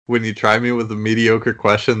when you try me with a mediocre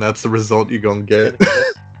question, that's the result you gonna get.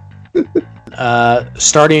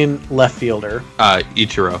 Starting left fielder.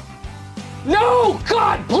 Ichiro. No!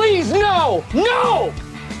 God, please, no! No!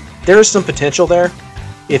 There is some potential there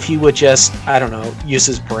if he would just, I don't know, use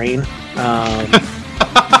his brain.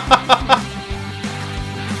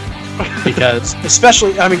 Because,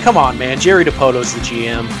 especially, I mean, come on, man. Jerry DiPoto's the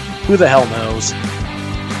GM. Who the hell knows?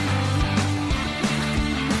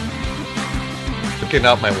 Looking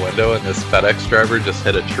out my window and this FedEx driver just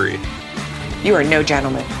hit a tree. You are no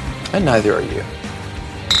gentleman. And neither are you.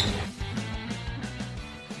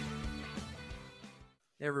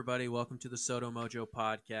 Hey everybody, welcome to the Soto Mojo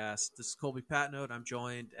podcast. This is Colby Patnode. I'm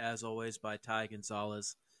joined, as always, by Ty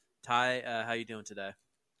Gonzalez. Ty, how you doing today?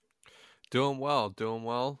 Doing well.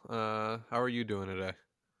 How are you doing today?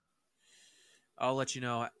 I'll let you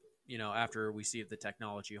know, after we see if the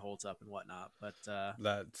technology holds up and whatnot. But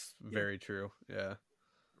that's very true. Yeah.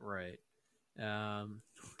 Right.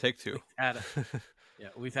 Take two.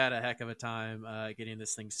 We've had a heck of a time getting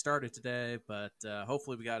this thing started today, but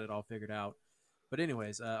hopefully we got it all figured out. But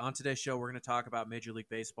anyways, on today's show, we're going to talk about Major League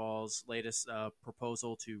Baseball's latest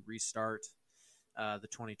proposal to restart the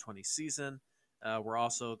 2020 season. We're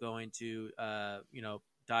also going to,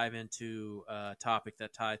 dive into a topic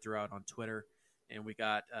that Ty threw out on Twitter, and we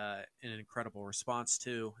got an incredible response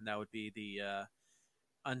to, and that would be the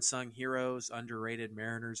unsung heroes, underrated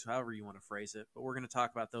Mariners, however you want to phrase it. But we're going to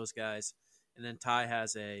talk about those guys, and then Ty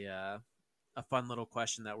has a fun little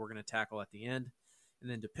question that we're going to tackle at the end. And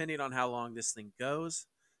then depending on how long this thing goes,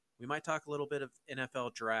 we might talk a little bit of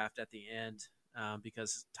NFL draft at the end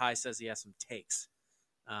because Ty says he has some takes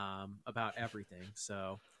about everything.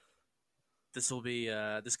 So this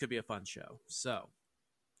could be a fun show. So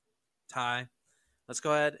Ty, let's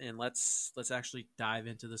go ahead and let's actually dive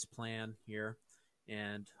into this plan here,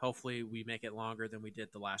 and hopefully we make it longer than we did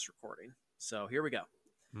the last recording. So here we go.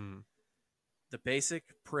 The basic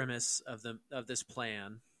premise of this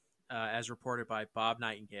plan, as reported by Bob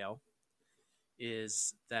Nightingale,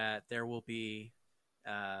 is that there will be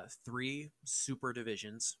 3 super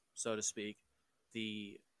divisions, so to speak: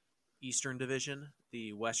 the Eastern Division,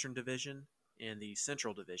 the Western Division, and the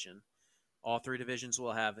Central Division. All 3 divisions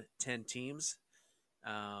will have 10 teams.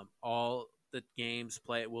 All the games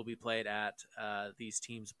will be played at these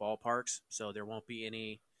teams' ballparks, so there won't be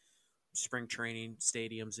any spring training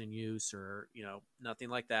stadiums in use or nothing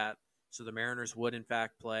like that. So the Mariners would, in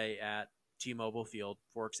fact, play at T-Mobile Field,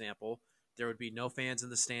 for example. There would be no fans in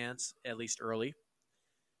the stands, at least early.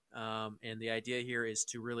 And the idea here is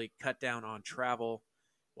to really cut down on travel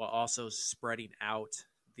while also spreading out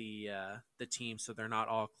the teams so they're not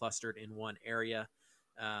all clustered in one area.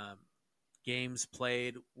 Games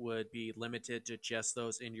played would be limited to just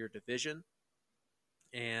those in your division.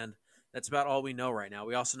 And that's about all we know right now.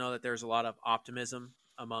 We also know that there's a lot of optimism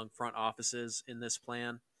among front offices in this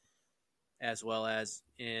plan, as well as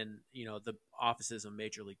in the offices of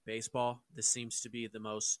Major League Baseball. This seems to be the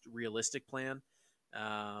most realistic plan,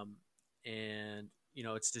 and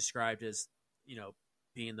it's described as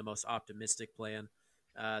being the most optimistic plan.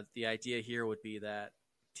 The idea here would be that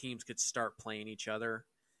teams could start playing each other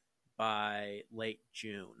by late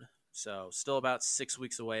June, so still about 6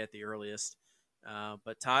 weeks away at the earliest.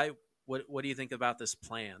 But Ty, what do you think about this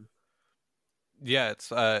plan? Yeah,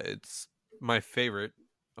 it's my favorite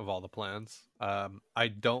of all the plans. I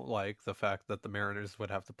don't like the fact that the Mariners would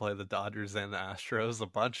have to play the Dodgers and the Astros a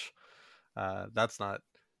bunch. That's not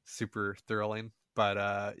super thrilling, but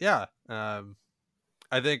I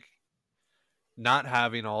think not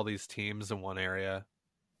having all these teams in one area,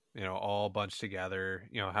 all bunched together,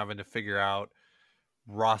 having to figure out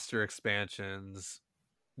roster expansions,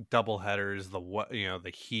 double headers,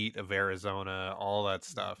 the heat of Arizona, all that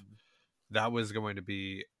stuff. That was going to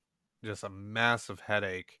be just a massive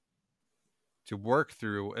headache to work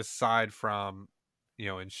through, aside from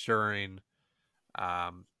ensuring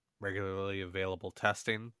regularly available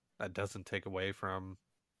testing that doesn't take away from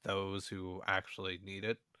those who actually need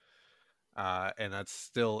it, and that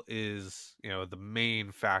still is the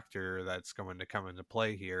main factor that's going to come into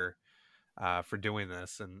play here for doing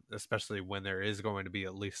this, and especially when there is going to be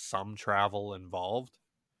at least some travel involved.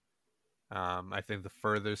 I think the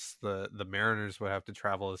furthest the Mariners would have to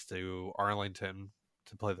travel is to Arlington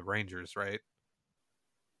to play the Rangers, right?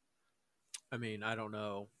 I mean, I don't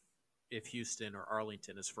know if Houston or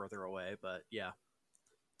Arlington is further away, but yeah,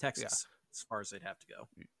 Texas, as far as they'd have to go.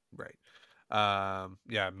 Right.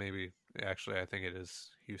 Maybe. Actually, I think it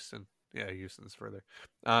is Houston. Yeah, Houston's further.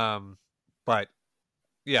 But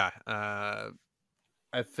yeah,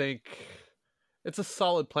 I think it's a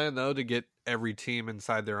solid plan, though, to get every team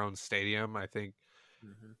inside their own stadium. I think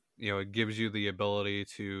it gives you the ability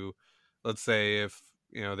to, let's say if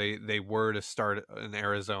they were to start in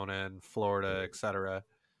Arizona and Florida, etc.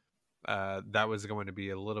 That was going to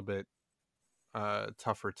be a little bit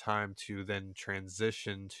tougher time to then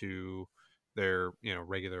transition to their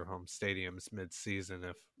regular home stadiums mid-season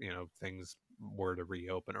if things were to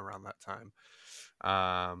reopen around that time.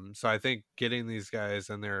 So I think getting these guys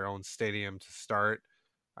in their own stadium to start,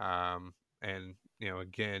 and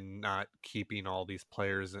again, not keeping all these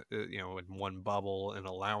players in one bubble, and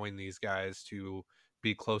allowing these guys to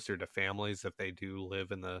be closer to families if they do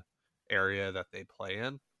live in the area that they play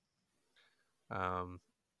in. I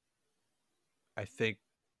think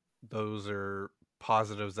those are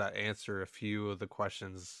positives that answer a few of the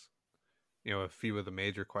questions, a few of the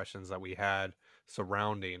major questions that we had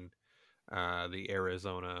surrounding the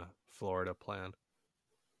Arizona-Florida plan.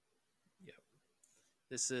 Yep.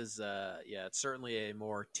 This is, it's certainly a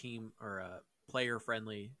more team or a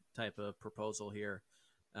player-friendly type of proposal here.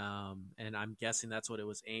 And I'm guessing that's what it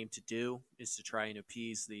was aimed to do, is to try and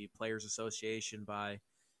appease the Players Association by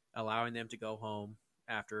allowing them to go home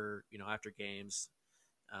after games.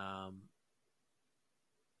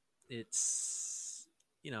 It's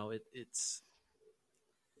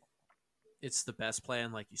the best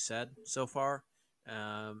plan, like you said, so far.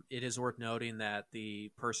 It is worth noting that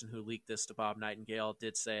the person who leaked this to Bob Nightingale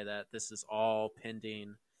did say that this is all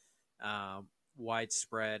pending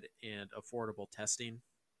widespread and affordable testing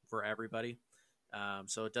for everybody.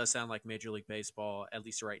 So it does sound like Major League Baseball, at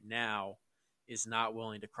least right now, is not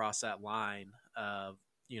willing to cross that line of,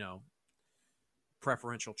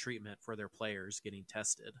 preferential treatment for their players getting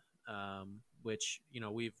tested, which,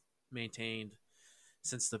 we've maintained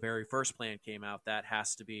since the very first plan came out. That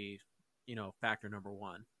has to be, factor number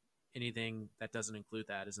one. Anything that doesn't include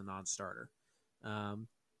that is a non-starter. But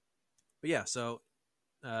yeah, so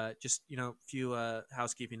just, a few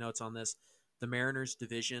housekeeping notes on this. The Mariners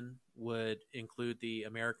division would include the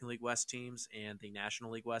American League West teams and the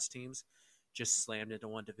National League West teams, just slammed into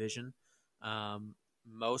one division.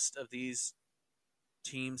 Most of these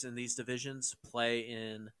teams in these divisions play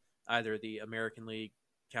in either the American League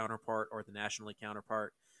counterpart or the National League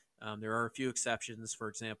counterpart. There are a few exceptions. For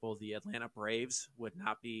example, the Atlanta Braves would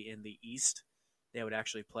not be in the East. They would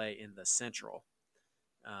actually play in the Central.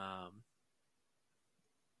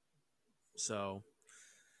 So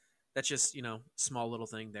that's just, small little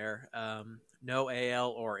thing there. No AL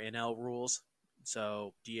or NL rules.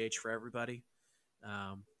 So DH for everybody,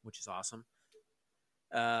 which is awesome.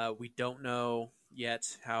 We don't know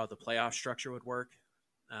yet how the playoff structure would work,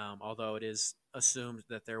 although it is assumed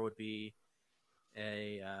that there would be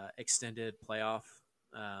a extended playoff,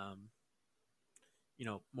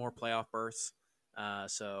 more playoff berths.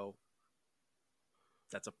 So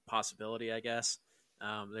that's a possibility, I guess.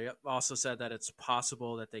 They also said that it's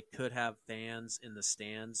possible that they could have fans in the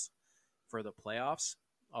stands for the playoffs,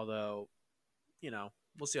 although,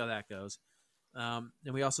 we'll see how that goes. And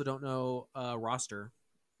we also don't know roster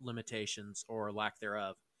limitations or lack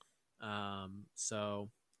thereof. So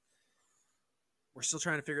we're still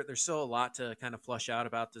trying to figure out. There's still a lot to kind of flush out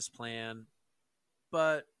about this plan,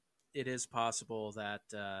 but it is possible that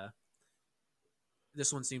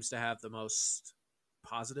this one seems to have the most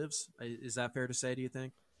positives. Is that fair to say, do you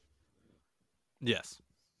think? Yes.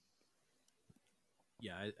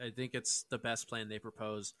 Yeah, I think it's the best plan they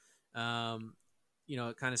propose.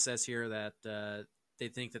 It kind of says here that they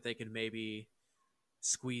think that they can maybe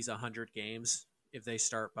squeeze 100 games if they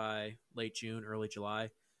start by late June, early July,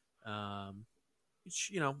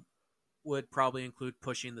 which, would probably include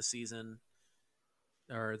pushing the season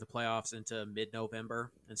or the playoffs into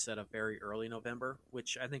mid-November instead of very early November,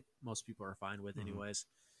 which I think most people are fine with anyways.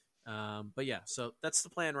 But yeah, so that's the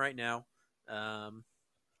plan right now.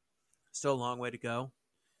 Still a long way to go.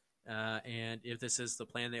 And if this is the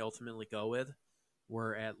plan they ultimately go with,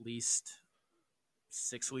 we're at least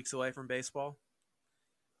 6 weeks away from baseball.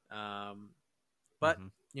 But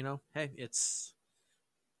hey, it's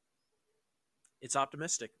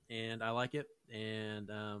optimistic and I like it. And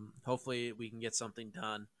hopefully we can get something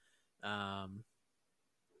done. And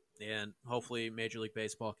hopefully Major League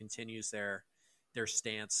Baseball continues their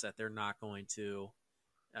stance that they're not going to,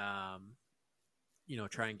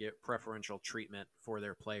 try and get preferential treatment for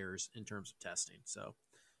their players in terms of testing. So,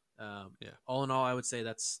 all in all, I would say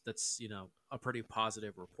that's a pretty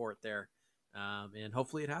positive report there, and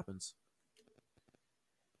hopefully it happens.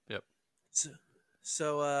 Yep.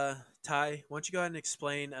 So, Ty, why don't you go ahead and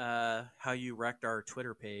explain how you wrecked our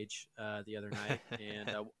Twitter page the other night and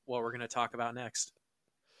what we're going to talk about next?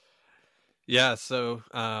 Yeah. So,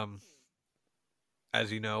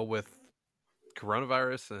 as you know, with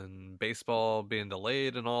coronavirus and baseball being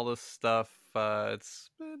delayed and all this stuff, it's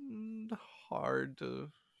been hard to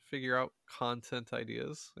figure out content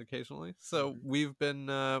ideas occasionally. So we've been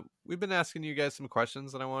asking you guys some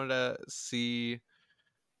questions, and I wanted to see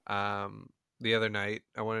the other night.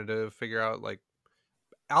 I wanted to figure out, like,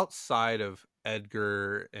 outside of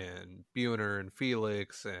Edgar and Buhner and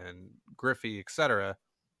Felix and Griffey, etc.,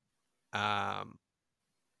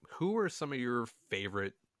 who are some of your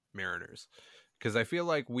favorite Mariners? Because I feel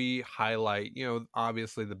like we highlight,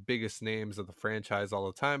 obviously the biggest names of the franchise all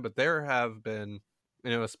the time, but there have been,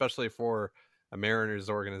 especially for a Mariners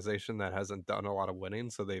organization that hasn't done a lot of winning,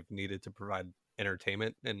 so they've needed to provide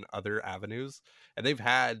entertainment in other avenues, and they've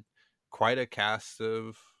had quite a cast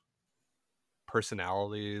of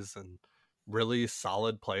personalities and really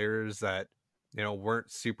solid players that weren't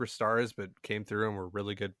superstars but came through and were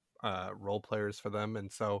really good role players for them.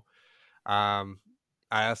 And so I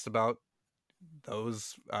asked about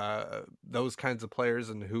those kinds of players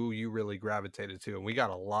and who you really gravitated to, and we got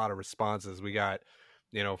a lot of responses. We got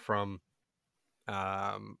from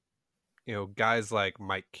guys like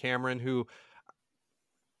Mike Cameron, who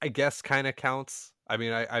I guess kind of counts. I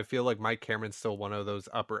mean, I feel like Mike Cameron's still one of those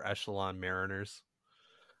upper echelon Mariners.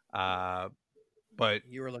 But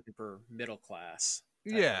you were looking for middle class.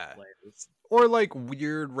 Yeah. Players. Or like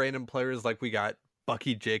weird random players, like we got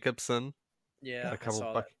Bucky Jacobson. Yeah, I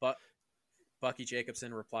saw that. Bucky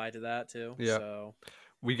Jacobson replied to that too. Yeah. So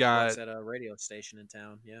we got works at a radio station in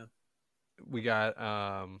town. Yeah. We got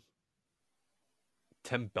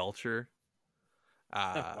Tim Belcher.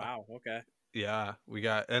 Wow. Okay. Yeah, we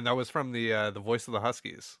got, and that was from the Voice of the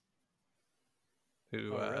Huskies.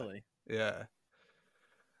 Who? Really? Yeah.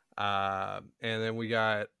 And then we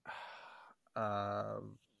got.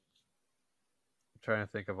 I'm trying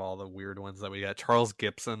to think of all the weird ones that we got. Charles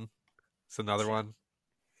Gibson. It's another one.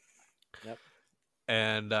 Yep.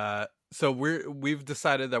 And so we've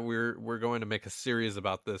decided that we're going to make a series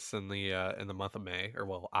about this in the month of May, or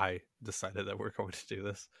well, I decided that we're going to do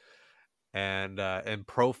this, and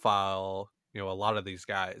profile a lot of these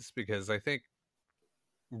guys, because I think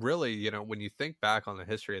really when you think back on the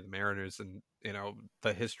history of the Mariners and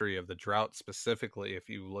the history of the drought specifically, if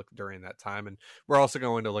you look during that time, and we're also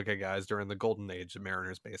going to look at guys during the golden age of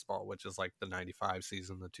Mariners baseball, which is like the 95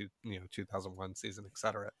 season, the 2001 season,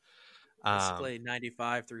 etc. Basically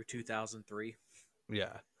 95 through 2003.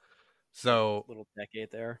 Yeah. So little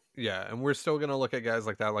decade there. Yeah, and we're still gonna look at guys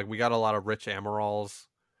like that. Like we got a lot of Rich Amarols,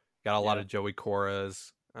 got a lot of Joey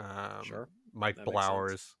Coras, sure. Mike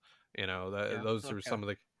Blowers. Those are some of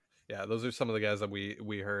the guys that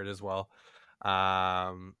we heard as well.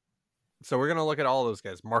 So we're gonna look at all those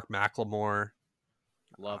guys. Mark McLemore.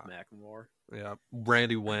 Love McLemore. Yeah.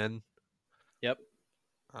 Randy Wynn. Yep.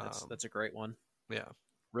 That's a great one. Yeah.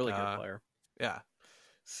 Really good player. Yeah.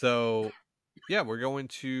 So yeah, we're going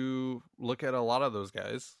to look at a lot of those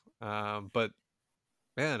guys. But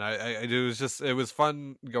man, it was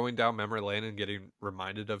fun going down memory lane and getting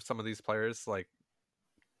reminded of some of these players. Like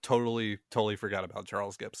totally forgot about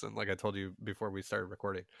Charles Gibson, like I told you before we started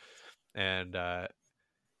recording. And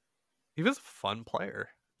he was a fun player.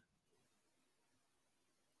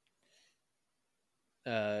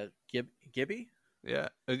 Gibby? Yeah.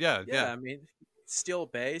 I mean, steal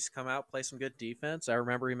base, come out, play some good defense. I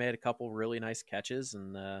remember he made a couple really nice catches,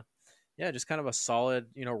 and just kind of a solid,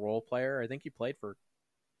 role player. I think he played for,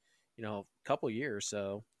 a couple years.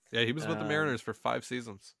 So yeah, he was with the Mariners for 5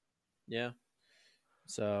 seasons. Yeah.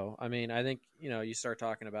 So I mean, I think you start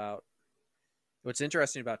talking about what's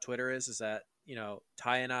interesting about Twitter is that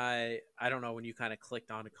Ty and I don't know when you kind of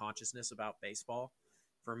clicked onto consciousness about baseball.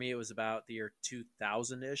 For me, it was about the year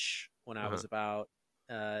 2000-ish when I was about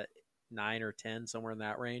 9 or 10, somewhere in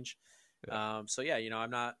that range. Yeah. I'm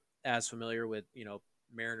not as familiar with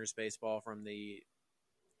Mariners baseball from the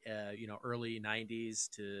early 90s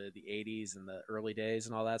to the 80s and the early days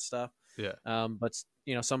and all that stuff. Yeah. But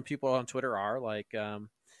some people on Twitter are like,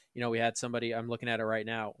 we had somebody, I'm looking at it right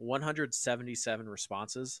now, 177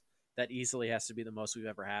 responses. That easily has to be the most we've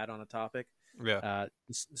ever had on a topic. Yeah.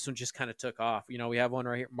 This one just kind of took off. We have one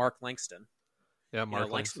right here, Mark Langston. Yeah, Mark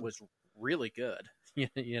Langston was really good. Yeah.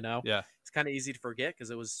 It's kind of easy to forget because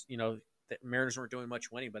it was, the Mariners weren't doing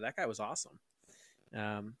much winning, but that guy was awesome.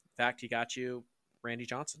 In fact, he got you Randy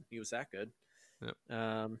Johnson. He was that good. Yep.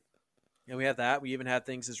 And we have that. We even had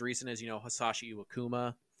things as recent as, Hisashi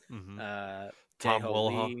Iwakuma,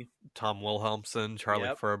 Tom Wilhelmson, Charlie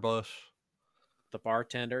Furbush. The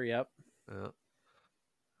bartender, yep. Yeah.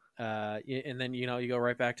 And then, you go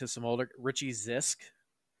right back to some older Richie Zisk,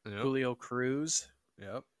 Julio Cruz.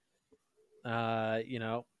 Yep.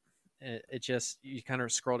 it just, you kind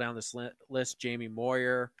of scroll down this list. Jamie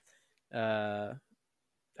Moyer, I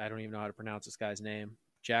don't even know how to pronounce this guy's name.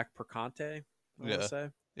 Jack Perconte, I want to say.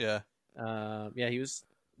 Yeah. Yeah, he was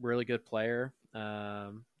a really good player.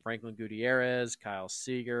 Franklin Gutierrez, Kyle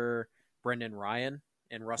Seager, Brendan Ryan,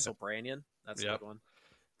 and Russell Branyan. That's a good one.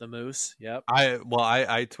 The Moose. Yep. I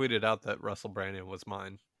tweeted out that Russell Branyan was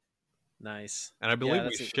mine. Nice. And I believe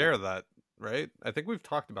we share that, right? I think we've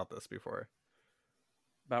talked about this before.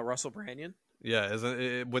 About Russell Branyan?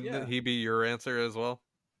 Yeah, wouldn't he be your answer as well?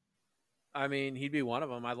 I mean, he'd be one of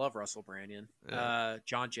them. I love Russell Branyan. Yeah.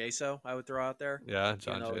 John Jaso, I would throw out there. Yeah,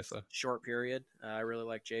 John Jaso. Short period. I really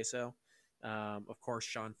like Jaso. Of course,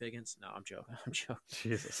 Sean Figgins. No, I'm joking.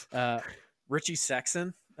 Jesus. Richie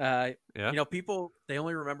Sexton. People, they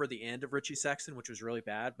only remember the end of Richie Sexton, which was really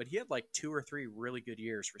bad, but he had like 2 or 3 really good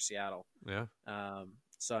years for Seattle. Yeah.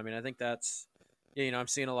 So, I mean, I think that's, I'm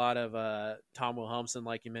seeing a lot of Tom Wilhelmsen,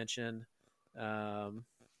 like you mentioned.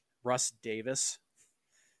 Russ Davis.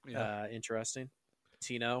 Yeah. Interesting.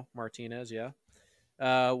 Tino Martinez. Yeah.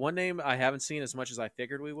 One name I haven't seen as much as I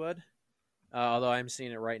figured we would, although I'm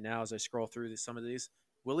seeing it right now as I scroll through some of these.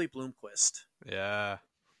 Willie Bloomquist. Yeah.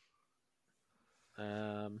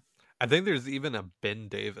 I think there's even a Ben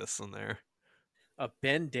Davis in there. A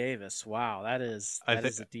Ben Davis. Wow, that is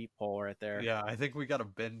a deep pull right there. Yeah, I think we got a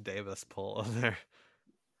Ben Davis pull in there.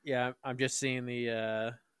 Yeah, I'm just seeing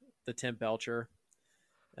the Tim Belcher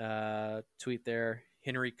tweet there.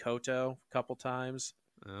 Henry Cotto a couple times.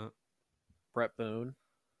 Yeah. Brett Boone.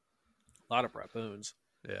 A lot of Brett Boones.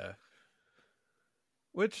 Yeah.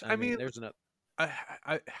 Which I mean there's another.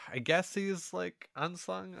 I guess he's like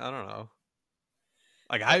unsung. I don't know.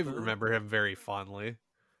 Like I remember him very fondly.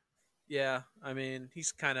 Yeah, I mean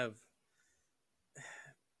he's kind of.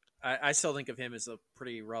 I still think of him as a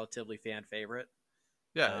pretty relatively fan favorite.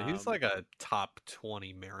 Yeah, he's like a top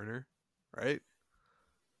 20 Mariner, right?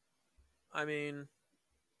 I mean,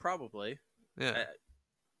 probably. Yeah.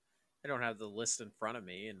 I don't have the list in front of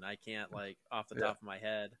me, and I can't like off the top of my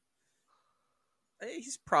head.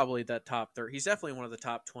 He's probably that top 30. He's definitely one of the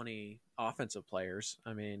top 20 offensive players.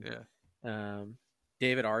 I mean,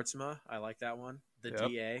 David Artsma, I like that one. The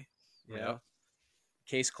DA,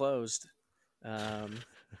 case closed.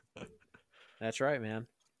 That's right, man.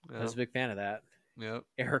 Yep. I was a big fan of that. Yep.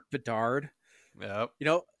 Eric Bedard. Yep.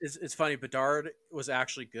 It's funny. Bedard was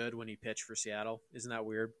actually good when he pitched for Seattle. Isn't that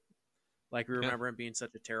weird? Like we remember him being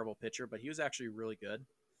such a terrible pitcher, but he was actually really good.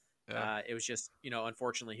 Yeah. It was just,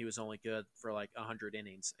 unfortunately, he was only good for like 100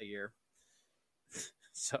 innings a year.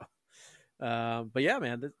 So, but yeah,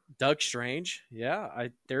 man, Doug Strange. Yeah,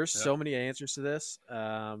 there's so many answers to this.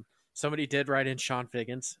 Somebody did write in Sean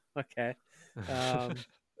Figgins. Okay. But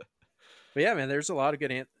yeah, man, there's a lot of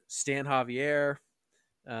good Stan Javier.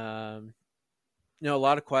 A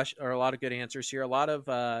lot of good answers here. A lot of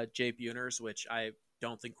Jay Buners, which I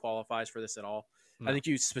don't think qualifies for this at all. No. I think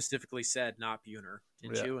you specifically said not Buhner,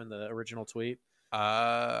 didn't you, in the original tweet?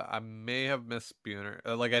 I may have missed Buhner.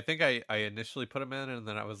 I think I initially put him in, and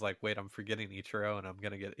then I was like, wait, I'm forgetting Ichiro, and I'm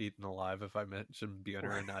gonna get eaten alive if I mention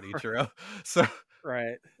Buhner and not Ichiro. So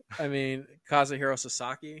right. I mean, Kazuhiro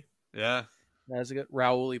Sasaki. Yeah, that's a good.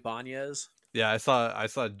 Raul Ibanez. Yeah, I saw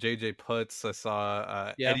JJ Putz. I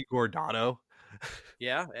saw Eddie Guardado.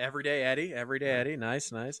 Yeah, everyday Eddie.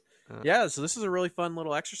 Nice. Yeah, so this is a really fun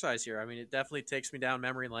little exercise here. I mean, it definitely takes me down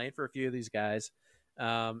memory lane for a few of these guys.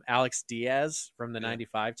 Alex Diaz from the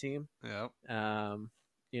 95 team. Yeah.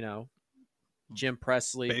 Jim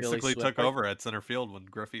Presley basically took over at center field when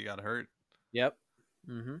Griffey got hurt. Yep.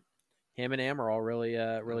 Mm-hmm. Him and Amaral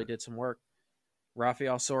really did some work.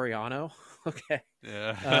 Rafael Soriano. Okay.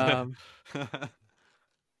 Yeah.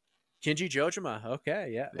 Kenji Jojima. Okay.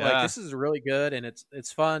 Yeah. Like this is really good. And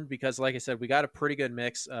it's fun because like I said, we got a pretty good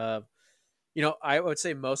mix of, I would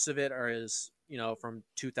say most of it is from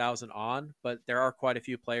 2000 on, but there are quite a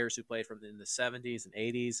few players who played from in the 70s and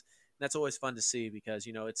 80s. And that's always fun to see because,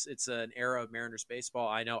 it's an era of Mariners baseball.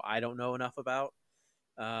 I don't know enough about,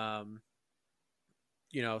 so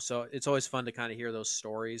it's always fun to kind of hear those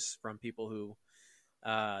stories from people who,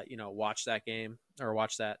 watch that game or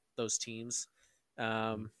watch those teams.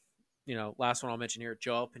 Last one I'll mention here,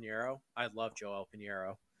 Joel Pinheiro. I love Joel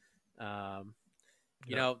Pinheiro.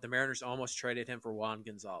 The Mariners almost traded him for Juan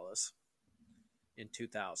Gonzalez in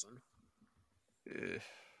 2000.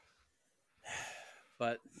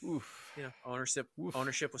 But ownership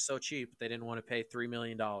was so cheap they didn't want to pay $3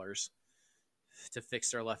 million to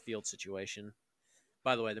fix their left field situation.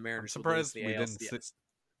 By the way, the Mariners I'm surprised we didn't.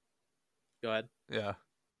 Go ahead. Yeah,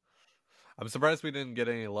 I'm surprised we didn't get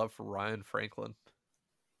any love for Ryan Franklin.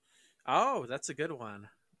 Oh, that's a good one.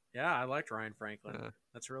 Yeah, I liked Ryan Franklin. Yeah.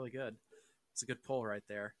 That's really good. It's a good pull right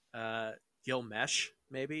there. Gil Mesh,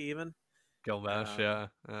 maybe even. Gilgamesh, yeah.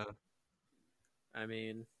 I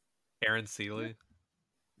mean, Aaron Seeley.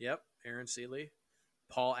 yep, Aaron Seeley,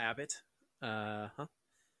 Paul Abbott.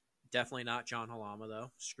 Definitely not John Halama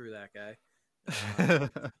though. Screw that guy.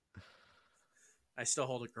 I still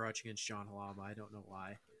hold a grudge against John Halama. I don't know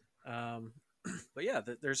why. But yeah,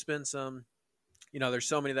 there's been some. There's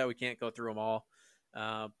so many that we can't go through them all.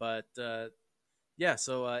 But yeah,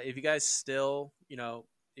 so if you guys still,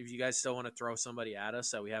 if you guys still want to throw somebody at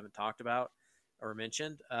us that we haven't talked about or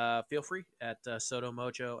mentioned, feel free at Soto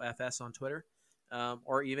Mojo FS on Twitter,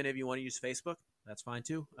 or even if you want to use Facebook, that's fine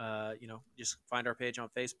too. Just find our page on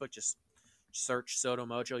Facebook, just search Soto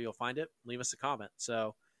Mojo, you'll find it. Leave us a comment.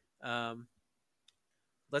 So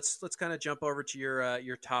let's kind of jump over to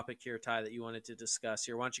your topic here, Ty, that you wanted to discuss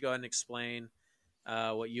here. Why don't you go ahead and explain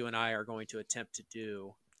what you and I are going to attempt to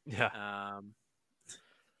do? Yeah.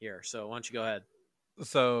 Here. So why don't you go ahead?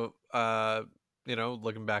 So,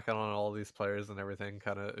 looking back on all these players and everything,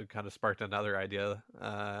 kind of sparked another idea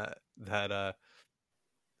that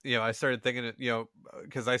I started thinking,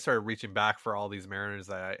 because I started reaching back for all these Mariners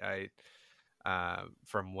that I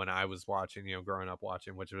from when I was watching, growing up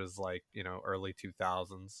watching, which was like, early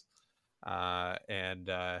 2000s. And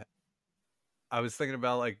I was thinking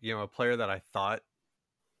about like, a player that I thought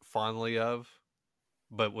fondly of,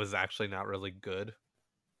 but was actually not really good.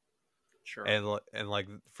 Sure. And like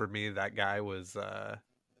for me, that guy was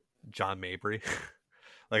John Mabry.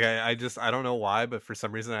 Like I don't know why, but for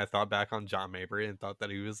some reason I thought back on John Mabry and thought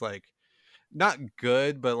that he was like not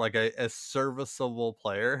good, but like a serviceable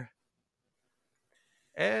player.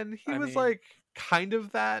 And he was like kind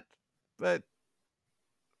of that, but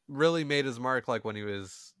really made his mark like when he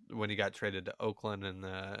got traded to Oakland in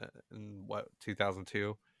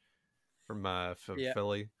 2002 from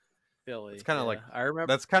Philly. It's kind of like I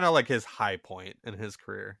remember that's kind of like his high point in his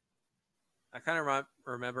career. I kind of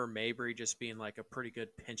remember Mabry just being like a pretty good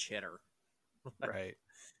pinch hitter. Right.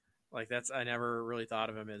 Like I never really thought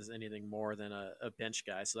of him as anything more than a bench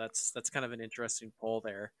guy. So that's kind of an interesting poll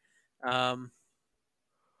there. For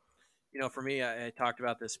me, I talked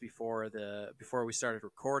about this before we started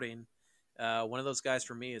recording. One of those guys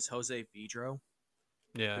for me is Jose Vidro.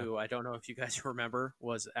 Yeah. Who I don't know if you guys remember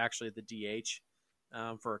was actually the DH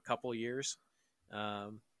for a couple years.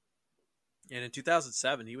 And in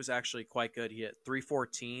 2007, he was actually quite good. He hit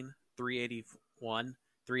 314, 381,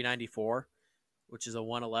 394, which is a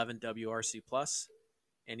 111 WRC plus,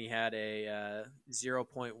 and he had a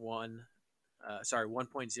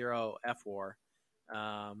 1.0 FWAR.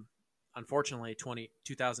 Unfortunately,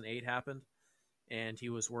 2008 happened, and he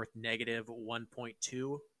was worth negative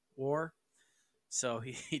 1.2 WAR. So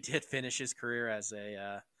he did finish his career as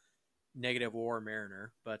a negative WAR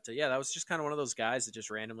Mariner. But that was just kind of one of those guys that just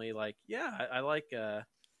randomly I like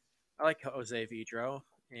Jose Vidro,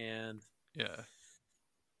 and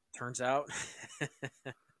turns out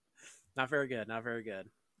not very good,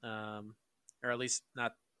 or at least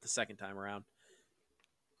not the second time around.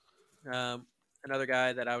 Another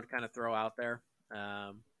guy that I would kind of throw out there,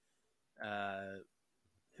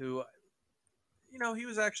 who, he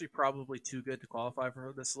was actually probably too good to qualify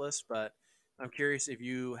for this list, but I'm curious if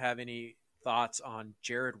you have any thoughts on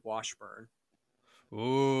Jared Washburn.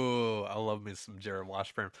 Ooh, I love me some Jared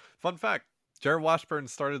Washburn. Fun fact, Jared Washburn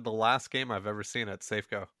started the last game I've ever seen at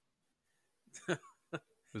Safeco. It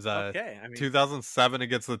was 2007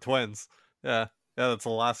 against the Twins. Yeah, that's the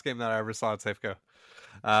last game that I ever saw at Safeco.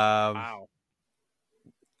 Wow.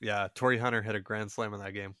 Yeah, Torrey Hunter hit a grand slam in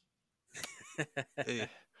that game.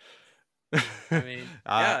 Anyway.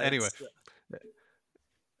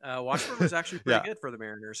 Washburn was actually pretty good for the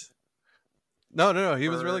Mariners. No, he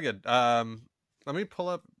was really good. Let me pull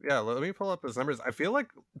up his numbers. I feel like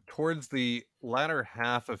towards the latter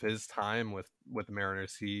half of his time with the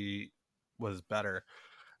Mariners, he was better.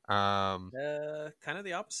 Kind of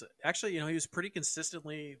the opposite. Actually, he was pretty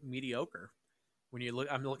consistently mediocre. When you look,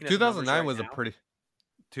 I'm looking at 2009 was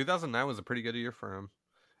 2009 was a pretty good year for him,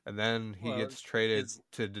 and then he gets traded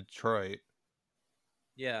to Detroit.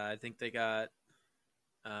 Yeah, I think they got.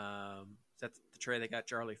 That's the trade they got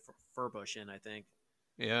Charlie Furbush in, I think.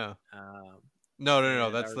 Yeah. No.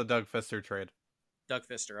 That's the Doug Fister trade. Doug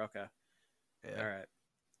Fister, okay. Yeah. All right.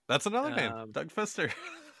 That's another name, Doug Fister.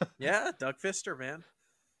 Yeah, Doug Fister, man.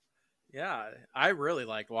 Yeah, I really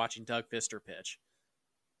liked watching Doug Fister pitch.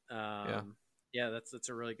 Yeah, that's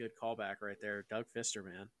a really good callback right there, Doug Fister,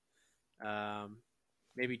 man.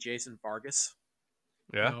 Maybe Jason Vargas.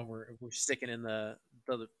 Yeah, we're sticking in the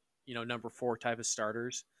number 4 type of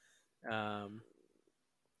starters.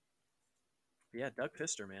 Yeah, Doug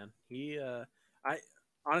Fister, man. I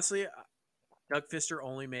honestly, Doug Fister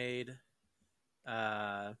only made,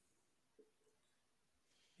 uh,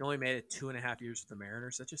 he only made it 2.5 years with the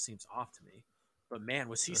Mariners. That just seems off to me. But man,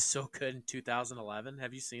 was he so good in 2011?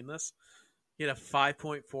 Have you seen this? He had a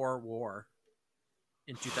 5.4 WAR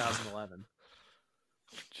in 2011.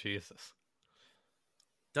 Jesus.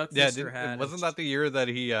 Doug Yeah, Fister had. wasn't that the year that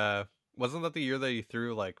he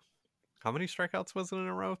threw like how many strikeouts was it in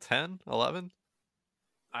a row? 10, 11?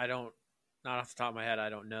 I don't, not off the top of my head, I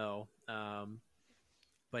don't know.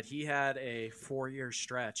 But he had a 4-year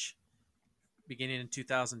stretch beginning in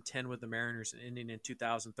 2010 with the Mariners and ending in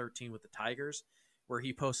 2013 with the Tigers, where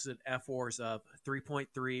he posted FWARs of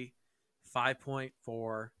 3.3,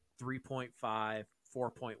 5.4, 3.5,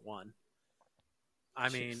 4.1. I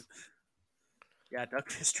mean, yeah, Doug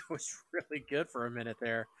Fister was really good for a minute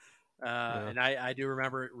there. And I do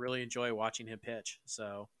remember really enjoy watching him pitch.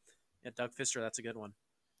 So, yeah, Doug Fister, that's a good one.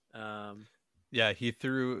 Yeah,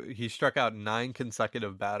 he struck out 9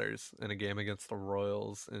 consecutive batters in a game against the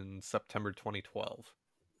Royals in September 2012.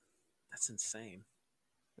 That's insane.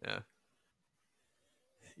 Yeah.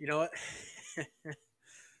 You know what?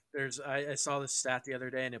 I saw this stat the other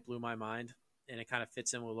day and it blew my mind, and it kind of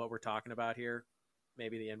fits in with what we're talking about here.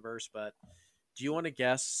 Maybe the inverse, but do you want to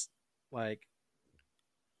guess, like,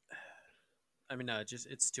 I mean, no,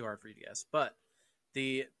 it's too hard for you to guess, but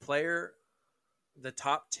the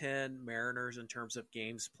top 10 Mariners in terms of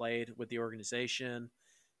games played with the organization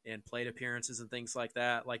and plate appearances and things like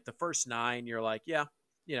that. Like the first 9, you're like, yeah,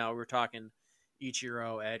 we're talking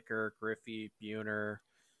Ichiro, Edgar, Griffey, Buhner.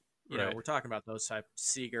 We're talking about those type,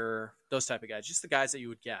 Seager, those type of guys, just the guys that you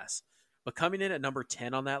would guess. But coming in at number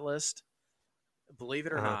 10 on that list, believe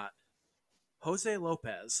it or not, Jose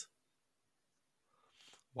Lopez.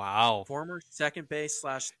 Wow. Former second base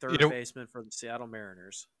 / third baseman for the Seattle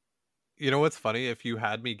Mariners. You know what's funny? If you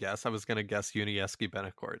had me guess, I was going to guess Yuniesky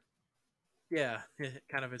Betancourt. Yeah,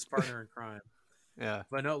 kind of his partner in crime. Yeah.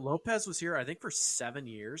 But no, Lopez was here, I think, for 7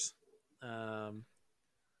 years,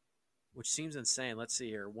 which seems insane. Let's see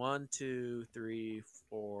here. 1, 2, 3,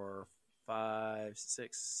 4, 5,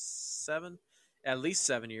 6, 7. At least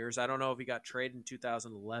 7 years. I don't know if he got traded in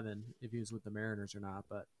 2011, if he was with the Mariners or not.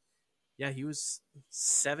 But, yeah, he was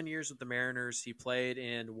 7 years with the Mariners. He played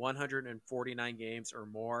in 149 games or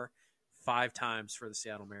more 5 times for the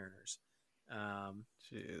Seattle Mariners.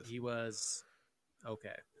 Jeez. He was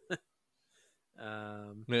okay.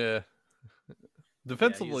 Yeah.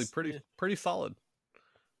 Defensively, pretty solid.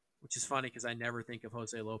 Which is funny because I never think of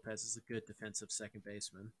Jose Lopez as a good defensive second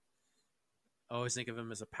baseman. I always think of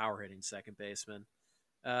him as a power hitting second baseman.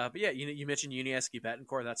 But yeah, you mentioned Yuniesky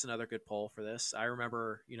Betancourt. That's another good poll for this. I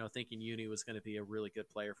remember, thinking Uni was going to be a really good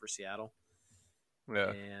player for Seattle.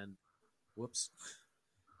 Yeah. And whoops.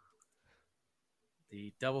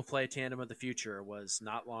 The double play tandem of the future was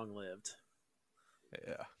not long lived.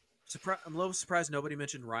 Yeah. I'm a little surprised nobody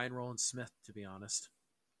mentioned Ryan Roland Smith, to be honest.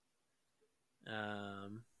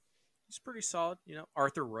 He's pretty solid.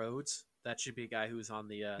 Arthur Rhodes. That should be a guy who was on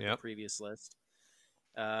the previous list.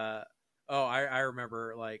 I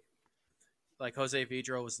remember like Jose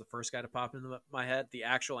Vidro was the first guy to pop into my head. The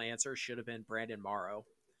actual answer should have been Brandon Morrow.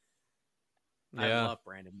 I love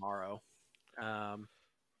Brandon Morrow.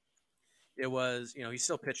 It was, he's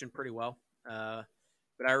still pitching pretty well.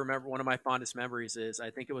 But I remember one of my fondest memories is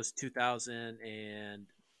I think it was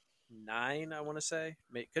 2009, I want to say.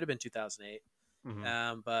 It could have been 2008.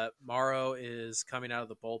 Mm-hmm. But Morrow is coming out of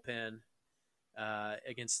the bullpen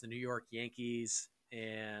against the New York Yankees,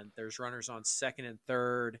 and there's runners on second and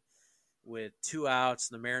third with 2 outs,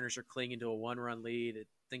 and the Mariners are clinging to a 1-run lead. I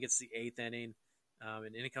think it's the 8th inning,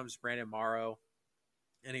 and in comes Brandon Morrow,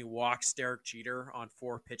 and he walks Derek Jeter on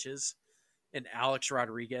 4 pitches, and Alex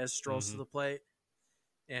Rodriguez strolls to the plate,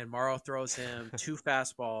 and Morrow throws him 2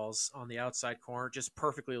 fastballs on the outside corner, just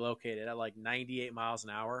perfectly located at like 98 miles an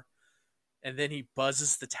hour, and then he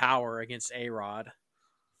buzzes the tower against A-Rod,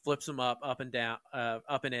 flips him up and down,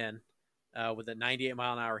 up and in, with a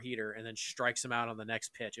 98-mile-an-hour heater, and then strikes him out on the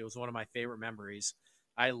next pitch. It was one of my favorite memories.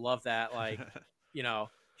 I love that, like,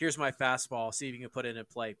 here's my fastball, see if you can put it in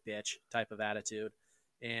play, bitch, type of attitude.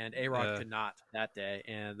 And A-Rod could not that day,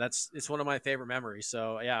 and it's one of my favorite memories.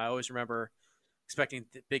 So, yeah, I always remember expecting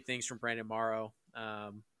big things from Brandon Morrow.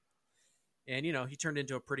 And, he turned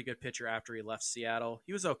into a pretty good pitcher after he left Seattle.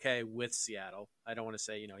 He was okay with Seattle. I don't want to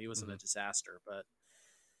say, he wasn't a disaster, but,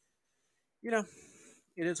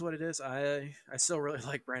 it is what it is. I still really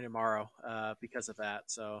like Brandon Morrow because of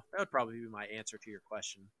that. So that would probably be my answer to your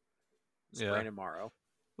question. Brandon Morrow.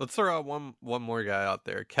 Let's throw out one more guy out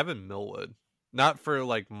there, Kevin Millwood. not for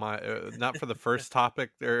like not for the first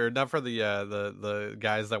topic, or not for the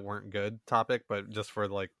guys that weren't good topic, but just for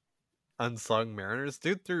like unsung Mariners.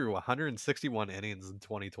 Dude threw 161 innings in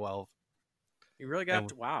 2012. He really got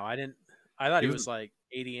And wow. I thought he he was was like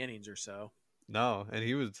 80 innings or so. no, and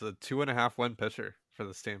he was a 2.5 win pitcher for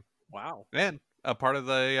this team, Wow. and a part of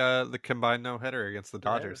the combined no hitter against the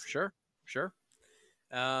Yeah, Dodgers. sure.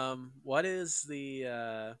 What is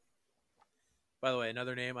the? By the way,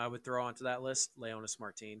 another name I would throw onto that list: Leonis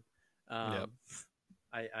Martin. Yep.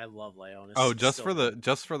 I love Leonis. Oh, just Still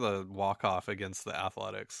for the walk off against the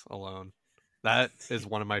Athletics alone, that is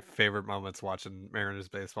one of my favorite moments watching Mariners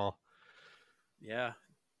baseball. yeah,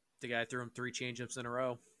 the guy threw him 3 changeups in a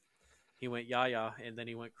row. He went yaya, and then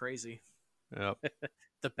he went crazy. Yep.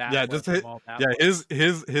 The bat. Yeah, flip just from all bat yeah.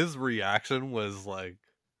 flips. His reaction was like,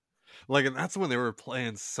 and that's when they were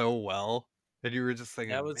playing so well, and you were just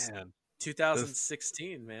thinking, That was man,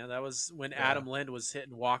 2016, man. That was when Yeah. Adam Lind was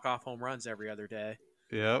hitting walk-off home runs every other day.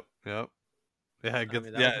 yep. Yeah, mean,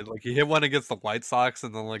 that yeah. was- Like he hit one against the White Sox,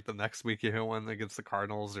 and then like the next week he hit one against the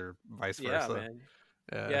Cardinals, or vice Yeah, versa. man.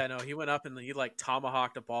 Yeah, Yeah, no, he went up and he like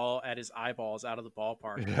tomahawked a ball at his eyeballs out of the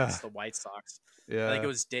ballpark Yeah. against the White Sox. yeah. I think it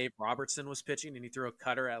was Dave Robertson was pitching, and he threw a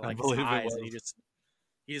cutter at like his believe it eyes, and was.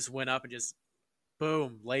 he just went up and just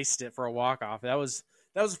boom laced it for a walk off. That was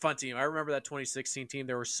a fun team. I remember that 2016 team.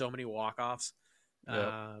 There were so many walk offs. Yep.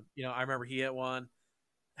 I remember he hit one.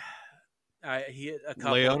 He hit a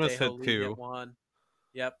couple. Leonis Dejo hit Lee 2. Hit one.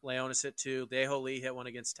 Yep, Leonis hit 2. Dejo Lee hit one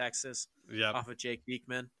against Texas Yep. off of Jake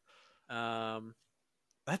Beekman. That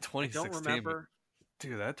I 2016, don't remember.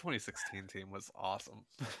 dude. That 2016 team was awesome.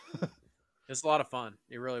 It was a lot of fun.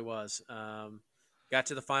 It really was. Got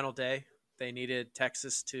to the final day. They needed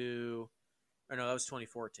Texas to. Or no, that was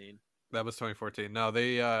 2014. That was 2014. No,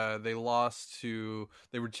 they lost to.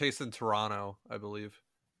 They were chasing Toronto, I believe.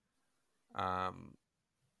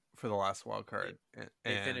 For the last wild card,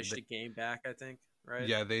 They finished a game back, I think. Right?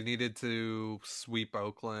 Yeah, they needed to sweep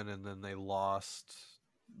Oakland, and then they lost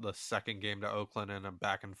the second game to Oakland in a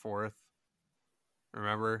back and forth.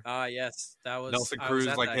 Remember? Yes, that was Nelson I Cruz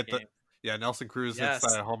was at like that hit game. Nelson Cruz Yes.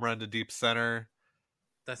 hits that home run to deep center.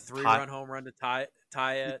 The 3-run home run to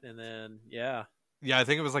tie it, and then Yeah, I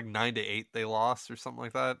think it was like 9-8 they lost or something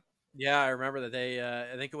like that. I remember that they.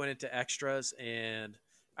 I think it went into extras, and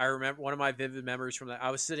I remember one of my vivid memories from that.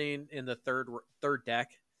 I was sitting in the third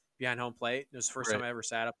deck behind home plate. It was the first time I ever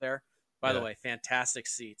sat up there. By the way, fantastic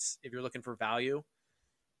seats. If you're looking for value,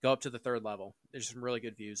 go up to the third level. There's some really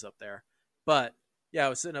good views up there. But yeah, I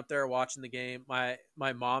was sitting up there watching the game. My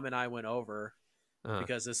mom and I went over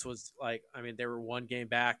because this was like, I mean, they were one game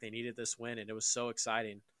back. They needed this win, and it was so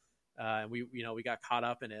exciting. And we got caught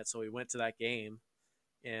up in it, so we went to that game.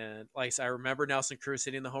 And like I said, I remember Nelson Cruz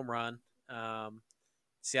hitting the home run.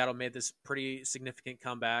 Seattle made this pretty significant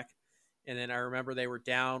comeback, and then I remember they were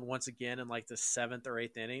down once again in like the 7th or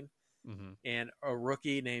 8th inning, and a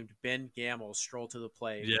rookie named Ben Gamble strolled to the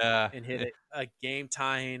plate, and hit a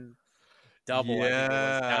game-tying double I think it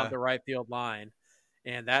was, down the right field line.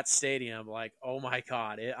 And that stadium, like, oh my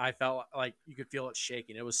God, I felt like you could feel it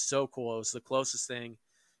shaking. It was so cool. It was the closest thing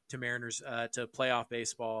to Mariners to playoff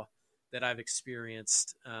baseball that I've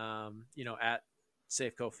experienced, at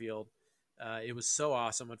Safeco Field. It was so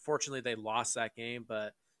awesome. Unfortunately, they lost that game,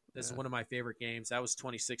 but this is one of my favorite games. That was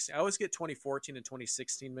 2016. I always get 2014 and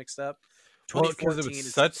 2016 mixed up. Well, because it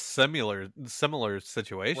was such similar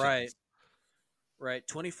situations. Right.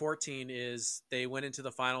 2014 is they went into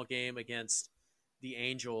the final game against the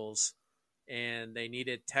Angels, and they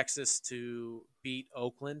needed Texas to beat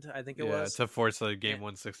Oakland, I think it was. To force a game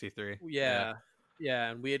 163. Yeah,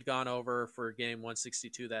 and we had gone over for game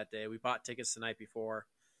 162 that day. We bought tickets the night before.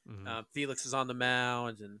 Felix was on the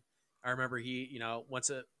mound, and I remember he,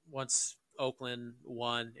 once Oakland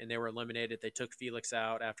won and they were eliminated, they took Felix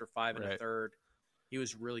out after 5 1/3. He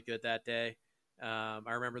was really good that day. I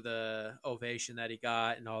remember the ovation that he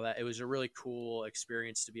got and all that. It was a really cool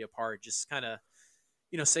experience to be a part. Just kind of,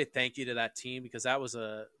 say thank you to that team, because that was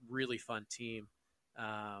a really fun team.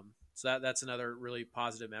 So that's another really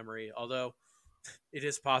positive memory. Although it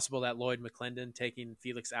is possible that Lloyd McClendon taking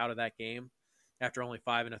Felix out of that game after only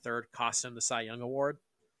 5 1/3 cost him the Cy Young Award.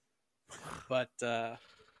 But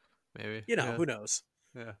maybe, who knows?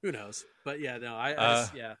 Yeah, who knows? But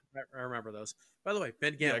I remember those. By the way,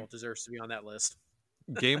 Ben Gamble deserves to be on that list.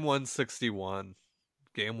 Game 161.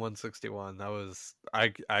 Game 161. That was I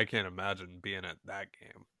can't imagine being at that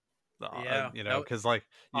game. Because like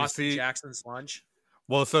you Austin see Jackson's lunch.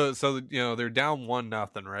 Well, so they're down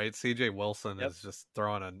 1-0, right? CJ Wilson is just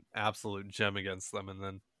throwing an absolute gem against them, and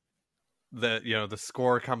then the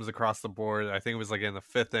score comes across the board. I think it was like in the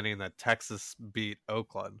 5th inning that Texas beat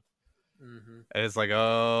Oakland. Mm-hmm. And it's like,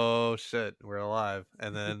 oh shit, we're alive.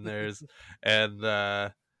 And then there's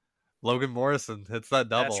Logan Morrison hits that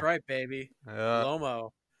double. That's right, baby. Yeah.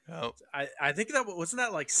 Lomo. Yep. I think that wasn't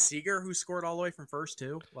that like Seager who scored all the way from first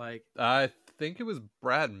too. Like I think it was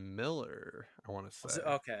Brad Miller. I want to say.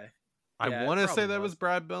 Okay. I Yeah, want to it say probably that was was.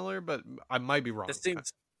 Brad Miller, but I might be wrong. This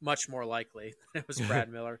seems much more likely than it was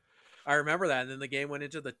Brad Miller. I remember that, and then the game went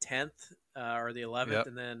into the 10th or the 11th, Yep.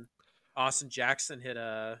 and then Austin Jackson hit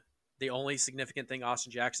the only significant thing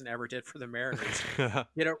Austin Jackson ever did for the Mariners. He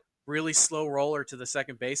hit a really slow roller to the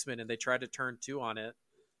second baseman, and they tried to turn 2 on it,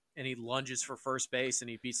 and he lunges for first base, and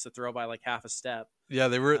he beats the throw by like half a step. Yeah,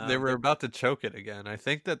 they were about to choke it again. I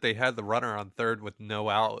think that they had the runner on third with no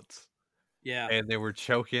outs. Yeah, And they were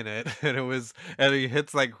choking it, and he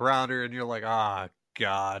hits that grounder, and you're like, ah,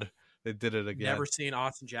 God, they did it again. never seen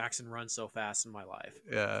Austin Jackson run so fast in my life.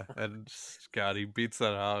 Yeah, and God, he beats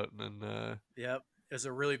that out, and Yep, it was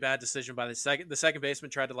a really bad decision by the second. The second baseman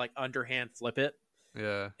tried to like underhand flip it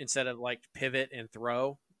yeah, instead of like pivot and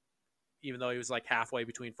throw, even though he was like halfway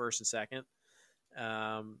between first and second.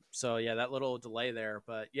 So yeah, that little delay there.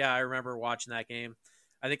 But yeah, I remember watching that game.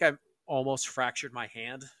 I think I almost fractured my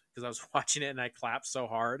hand because I was watching it and I clapped so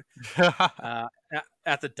hard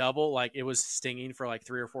at the double, like it was stinging for like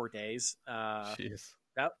 3 or 4 days. jeez,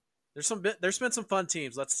 There's been some fun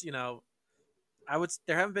teams. There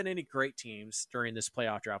haven't been any great teams during this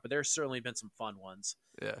playoff drought, but there's certainly been some fun ones.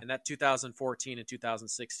 yeah, And that 2014 and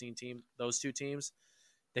 2016 team, those 2 teams,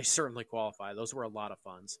 they certainly qualify. Those were a lot of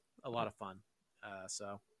fun.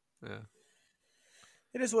 So yeah.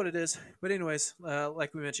 it is what it is. But anyways,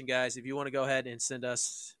 like we mentioned, guys, if you want to go ahead and send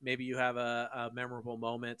us, maybe you have a memorable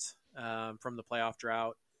moment from the playoff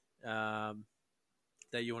drought that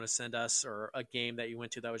you want to send us, or a game that you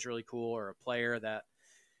went to that was really cool, or a player that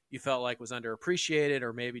you felt like was underappreciated,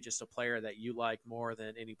 or maybe just a player that you like more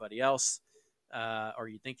than anybody else, or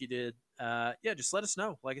you think you did. Yeah, just let us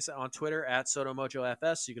know. Like I said, on Twitter at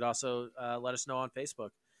SotoMojoFS. You could also let us know on Facebook.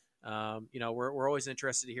 We're always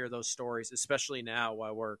interested to hear those stories, especially now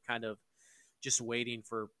while we're kind of just waiting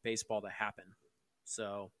for baseball to happen.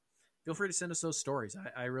 So feel free to send us those stories.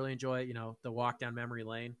 I really enjoy, the walk down memory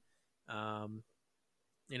lane.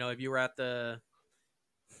 If you were at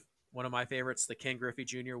one of my favorites, the Ken Griffey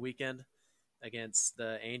Jr. weekend against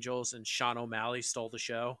the Angels, and Sean O'Malley stole the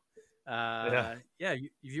show. If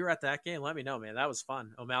you were at that game, let me know, man. That was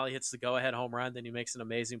fun. O'Malley hits the go-ahead home run, then he makes an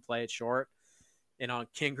amazing play at short. And on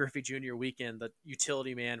Ken Griffey Jr. weekend, the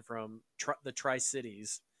utility man from the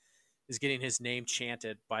Tri-Cities is getting his name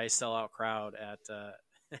chanted by a sellout crowd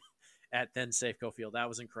at then Safeco Field. That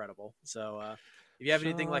was incredible. So if you have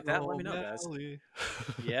anything like that, let me know, guys.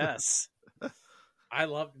 Yes. I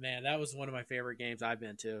loved, man. That was one of my favorite games I've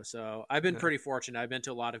been to. So I've been pretty fortunate. I've been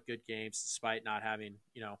to a lot of good games despite not having,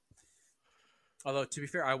 although to be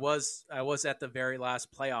fair, I was at the very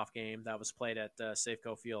last playoff game that was played at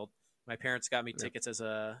Safeco Field. My parents got me tickets as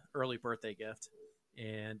a early birthday gift,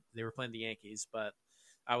 and they were playing the Yankees, but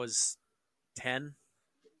I was 10.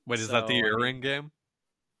 Wait, is that the earring game?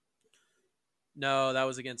 No, that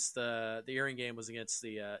was against the earring game was against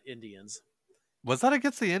the Indians. Was that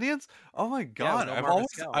against the Indians? Oh my God! Yeah, Omar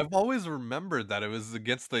Vizquel. I've always remembered that it was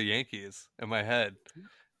against the Yankees in my head.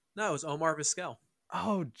 No, it was Omar Vizquel.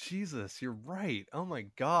 Oh Jesus, you're right. Oh my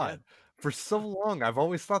God! Yeah. For so long, I've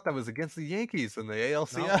always thought that was against the Yankees in the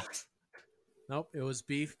ALCS. Nope, it was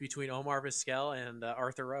beef between Omar Vizquel and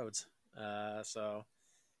Arthur Rhodes. But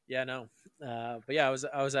yeah, I was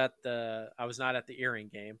not at the earring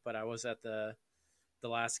game, but I was at the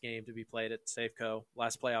last game to be played at Safeco,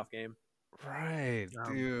 last playoff game. Right,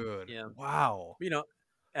 dude. Yeah. Wow.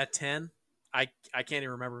 At 10, I can't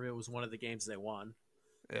even remember if it was one of the games they won.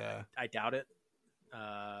 Yeah. I doubt it.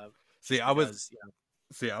 I was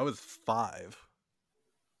 5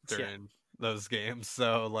 during those games,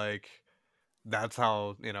 so like that's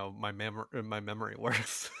how my memory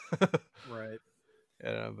works. Right.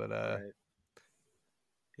 Right.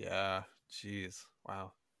 Yeah. Jeez.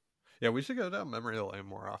 Wow. Yeah, we should go down memory lane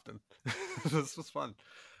more often. This was fun.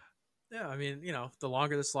 Yeah, I mean, the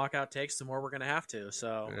longer this lockout takes, the more we're gonna have to.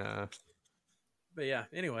 So yeah. But yeah,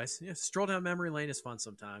 anyways, stroll down memory lane is fun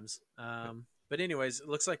sometimes. But anyways, it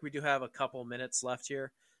looks like we do have a couple minutes left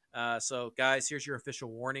here. So guys, here's your official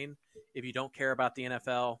warning. If you don't care about the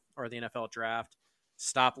NFL or the NFL draft,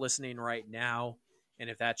 stop listening right now. And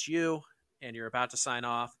if that's you and you're about to sign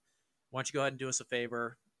off, why don't you go ahead and do us a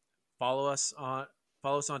favor? Follow us on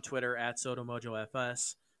Twitter at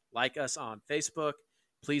SotoMojoFS. Like us on Facebook.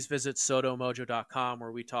 Please visit SotoMojo.com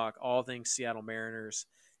where we talk all things Seattle Mariners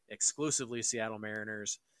exclusively Seattle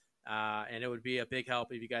Mariners. And it would be a big help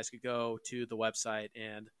if you guys could go to the website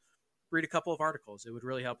and read a couple of articles. It would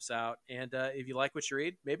really help us out. And if you like what you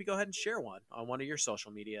read, maybe go ahead and share one on one of your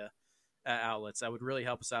social media outlets. That would really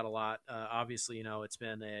help us out a lot. Obviously, it's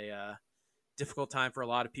been a difficult time for a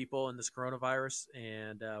lot of people in this coronavirus,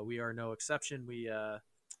 and we are no exception. We're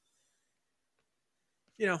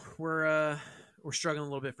struggling a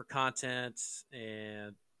little bit for content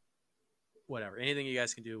and whatever. Anything you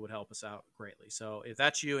guys can do would help us out greatly. So if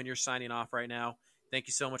that's you and you're signing off right now, thank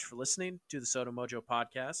you so much for listening to the Soto Mojo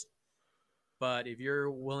podcast. But if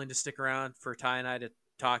you're willing to stick around for Ty and I to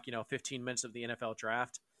talk, 15 minutes of the NFL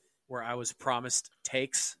draft, where I was promised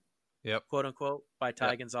takes, quote unquote, by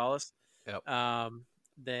Ty Gonzalez,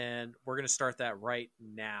 then we're going to start that right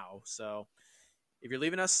now. So if you're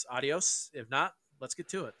leaving us, adios. If not, let's get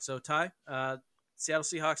to it. So Ty, Seattle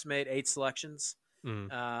Seahawks made 8 selections,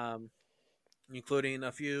 including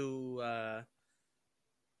a few.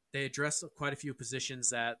 They addressed quite a few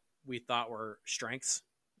positions that we thought were strengths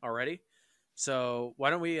already. So why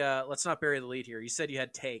don't we let's not bury the lead here. You said you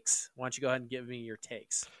had takes. Why don't you go ahead and give me your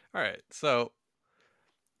takes? All right. So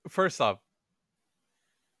first off,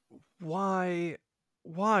 why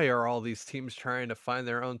are all these teams trying to find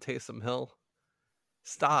their own Taysom Hill?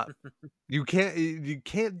 Stop. You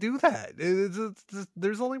can't do that.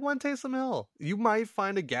 There's only one Taysom Hill. You might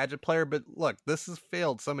find a gadget player, but look, this has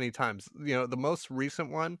failed so many times. The most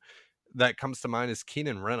recent one that comes to mind is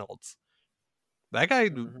Keenan Reynolds. That guy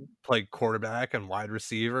played quarterback and wide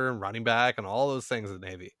receiver and running back and all those things at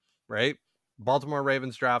Navy, right? Baltimore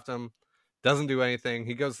Ravens draft him, doesn't do anything.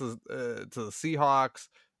 He goes to the Seahawks,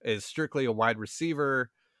 is strictly a wide receiver.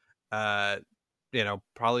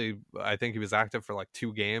 Probably I think he was active for like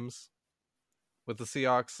 2 games with the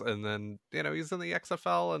Seahawks, and then he's in the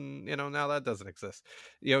XFL, and now that doesn't exist.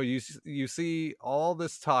 You see all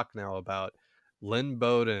this talk now about Lynn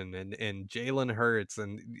Bowden and Jalen Hurts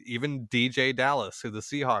and even DJ Dallas, who the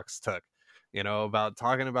Seahawks took, about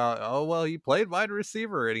talking about, oh, well, he played wide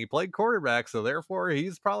receiver and he played quarterback, so therefore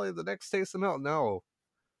he's probably the next Taysom Hill. No,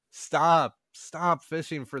 stop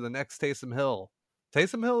fishing for the next Taysom Hill.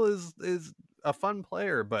 Taysom Hill is a fun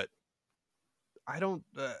player, but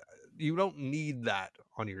you don't need that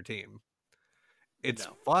on your team. It's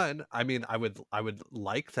fun. I mean, I would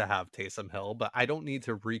like to have Taysom Hill, but I don't need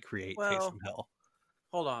to recreate Taysom Hill.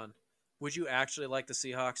 Hold on. Would you actually like the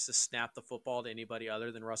Seahawks to snap the football to anybody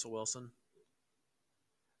other than Russell Wilson?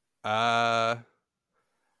 I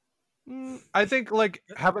think like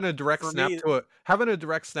having a direct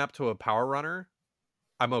snap to a power runner,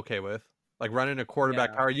 I'm okay with. Like running a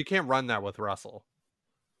quarterback power, you can't run that with Russell.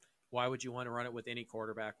 Why would you want to run it with any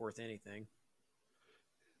quarterback worth anything?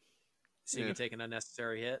 So you can take an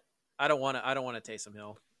unnecessary hit. I don't want to Taysom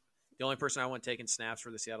Hill. The only person I want taking snaps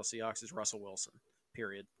for the Seattle Seahawks is Russell Wilson.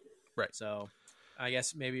 Period. Right. So I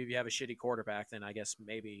guess maybe if you have a shitty quarterback, then I guess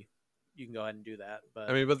maybe you can go ahead and do that. But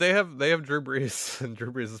I mean, but they have Drew Brees, and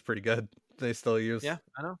Drew Brees is pretty good. They still use I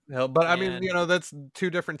know. Hill, but I mean, that's 2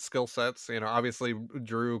 different skill sets. Obviously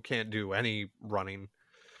Drew can't do any running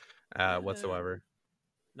whatsoever.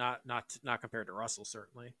 Not compared to Russell,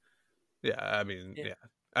 certainly. Yeah, I mean,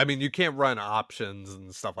 I mean, you can't run options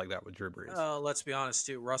and stuff like that with Drew Brees. Let's be honest,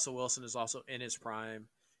 too. Russell Wilson is also in his prime.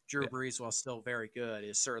 Drew Brees, while still very good,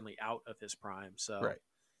 is certainly out of his prime. So,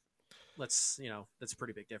 that's a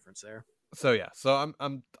pretty big difference there. So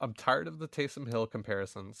I'm tired of the Taysom Hill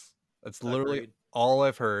comparisons. It's literally all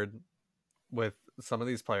I've heard with some of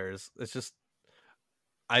these players. It's just,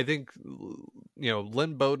 I think,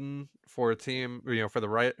 Lynn Bowden for a team, for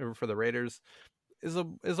the Raiders, is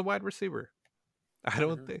a wide receiver. I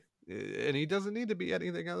don't think, and he doesn't need to be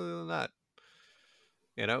anything other than that.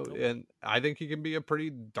 And I think he can be a pretty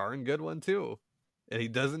darn good one too. And he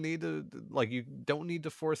doesn't need to, you don't need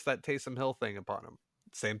to force that Taysom Hill thing upon him.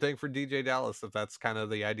 Same thing for DJ Dallas, if that's kind of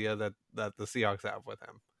the idea that the Seahawks have with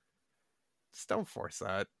him. Just don't force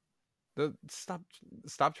that.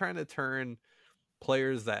 Stop trying to turn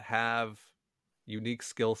players that have unique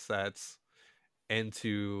skill sets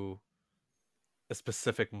into a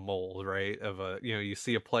specific mold, right? Of you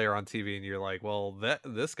see a player on TV and you're like, well,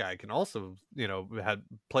 this guy can also, had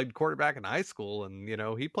played quarterback in high school, and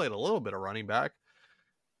he played a little bit of running back,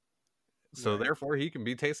 so therefore he can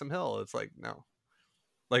be Taysom Hill. It's like, no,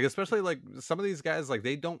 especially some of these guys,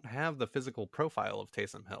 they don't have the physical profile of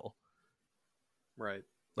Taysom Hill, right?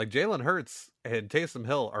 Like Jalen Hurts and Taysom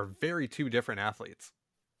Hill are very 2 different athletes.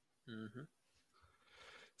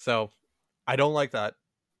 So I don't like that.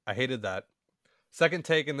 I hated that. Second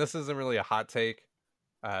take, and this isn't really a hot take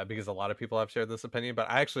because a lot of people have shared this opinion, but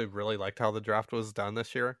I actually really liked how the draft was done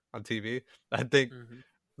this year on TV. I think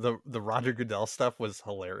the Roger Goodell stuff was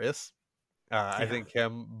hilarious. I think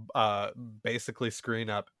him basically screwing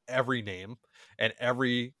up every name and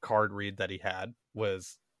every card read that he had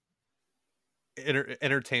was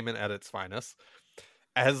entertainment at its finest.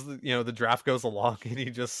 As the draft goes along and he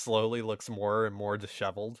just slowly looks more and more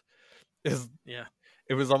disheveled.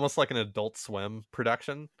 It was almost like an Adult Swim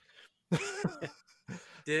production.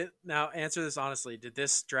 Now answer this honestly. Did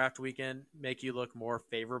this draft weekend make you look more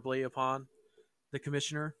favorably upon the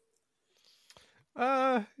commissioner?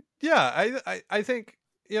 Yeah, I think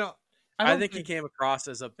I think he came across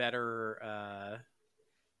as a better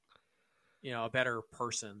a better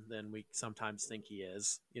person than we sometimes think he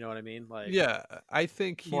is. You know what I mean? Like, yeah, I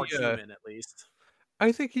think more human at least.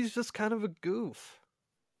 I think he's just kind of a goof.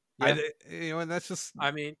 Yeah. And that's just.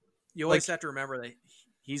 I mean, you always have to remember that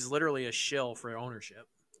he's literally a shill for ownership.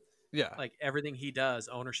 Yeah, like everything he does,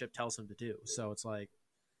 ownership tells him to do. So it's like,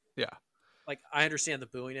 yeah, like I understand the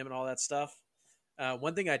booing him and all that stuff.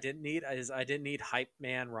 One thing I didn't need hype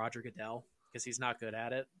man Roger Goodell because he's not good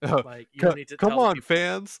at it. Like you don't need to come on, people,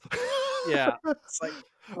 fans. Yeah, it's like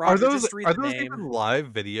Roger, are those name. even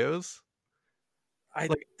live videos? I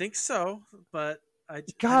think so, but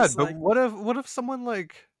but what if someone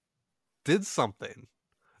like did something?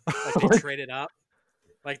 Like they traded up,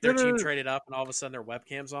 like their team traded up, and all of a sudden their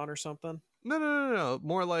webcam's on or something. No.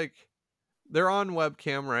 More like they're on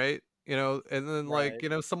webcam, right? And then like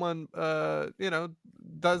someone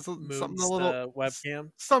does moves something a little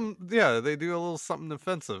webcam. They do a little something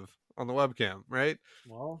offensive on the webcam, right?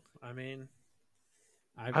 Well, I mean,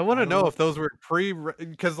 I want to know if those were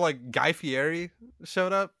because like Guy Fieri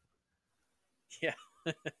showed up. Yeah.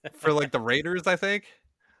 For like the Raiders, I think.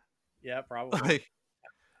 Yeah, probably.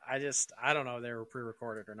 I don't know if they were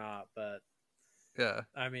pre-recorded or not, but yeah.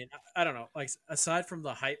 I mean, I don't know. Like aside from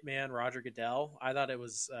the hype man Roger Goodell, I thought it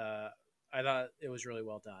was really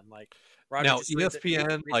well done. Like Roger, now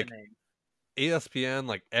ESPN, ESPN,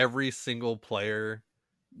 like every single player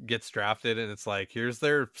gets drafted, and it's like here's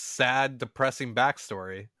their sad, depressing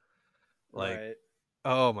backstory. Like, right.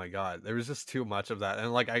 Oh my god, there was just too much of that,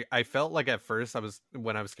 and like I felt like at first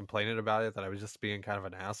when I was complaining about it that I was just being kind of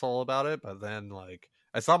an asshole about it, but then like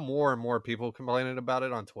I saw more and more people complaining about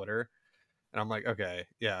it on Twitter, and I'm like, okay,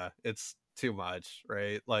 yeah, it's too much,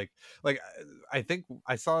 right? Like I think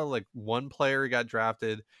I saw like one player got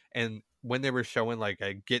drafted, and when they were showing like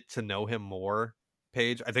a get to know him more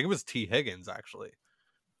page, I think it was T. Higgins actually,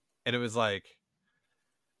 and it was like.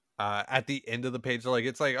 At the end of the page, like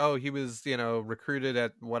it's like, oh, he was recruited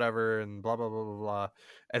at whatever and blah blah blah blah blah,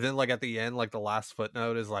 and then like at the end, like the last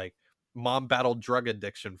footnote is like, mom battled drug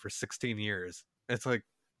addiction for 16 years. It's like,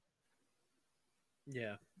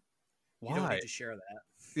 yeah, why? You don't need to share that.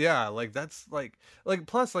 Yeah, like that's like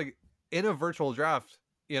plus like in a virtual draft,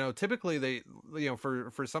 typically they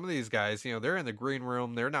for some of these guys, they're in the green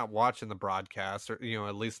room, they're not watching the broadcast, or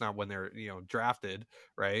at least not when they're drafted,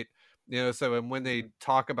 right? So and when they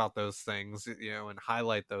talk about those things, and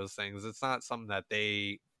highlight those things, it's not something that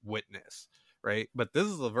they witness, right? But this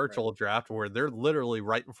is a virtual draft where they're literally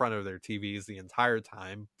right in front of their TVs the entire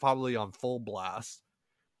time, probably on full blast.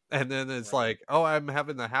 And then it's like, oh, I'm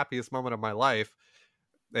having the happiest moment of my life.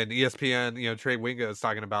 And ESPN, Trey Wingo is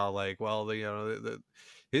talking about like, well,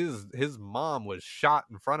 his mom was shot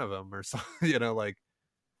in front of him or something, like.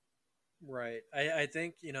 Right. I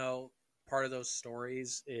think, part of those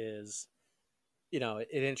stories is,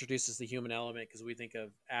 it introduces the human element because we think of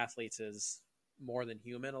athletes as more than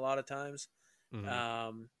human a lot of times.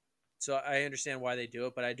 Mm-hmm. So I understand why they do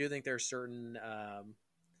it, but I do think there are certain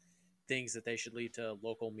things that they should lead to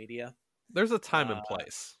local media. There's a time and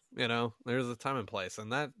place, there's a time and place,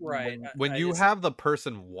 and that right when you have the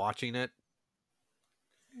person watching it,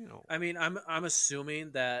 I mean, I'm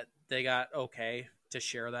assuming that they got okay to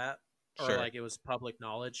share that, or sure. like it was public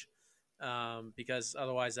knowledge. Because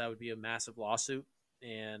otherwise that would be a massive lawsuit,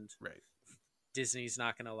 and Disney's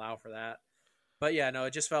not going to allow for that. But yeah, no,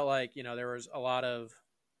 it just felt like, there was a lot of,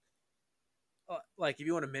 like, if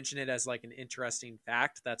you want to mention it as like an interesting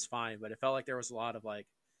fact, that's fine. But it felt like there was a lot of like,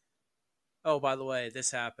 oh, by the way,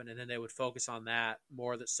 this happened. And then they would focus on that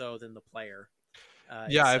more so than the player.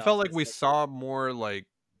 Yeah, I felt like we saw more like,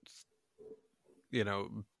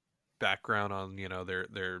 background on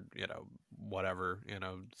their whatever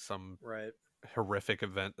some horrific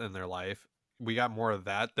event in their life. We got more of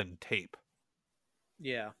that than tape,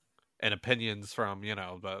 and opinions from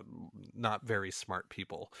the not very smart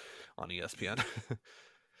people on ESPN.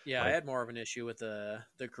 I had more of an issue with the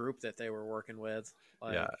group that they were working with.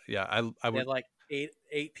 Like, I they would had like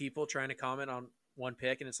eight people trying to comment on one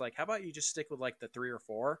pick, and it's like, how about you just stick with like the 3 or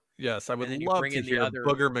 4? Yes, I would then you love bring to in the hear other-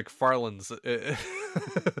 Booger McFarland's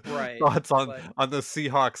Right, thoughts on but- the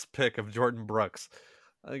Seahawks pick of Jordan Brooks.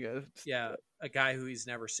 I guess. Yeah, a guy who he's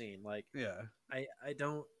never seen. Like, Yeah. I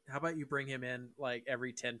don't. How about you bring him in like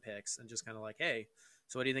every 10 picks and just kind of like, hey,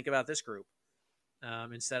 so what do you think about this group?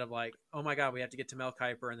 Instead of like, oh my God, we have to get to Mel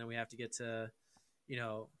Kiper, and then we have to get to,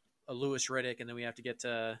 a Lewis Riddick, and then we have to get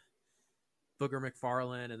to Booger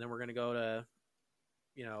McFarland, and then we're going to go to,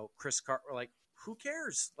 Chris Carr. Like, who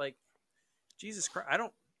cares? Like, Jesus Christ.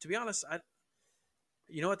 To be honest,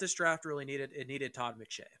 you know what this draft really needed? It needed Todd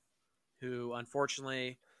McShay, who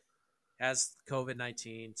unfortunately has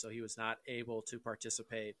COVID-19, so he was not able to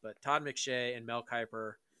participate. But Todd McShay and Mel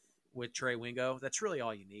Kiper with Trey Wingo, that's really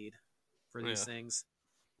all you need for these things.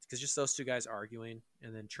 Because just those two guys arguing,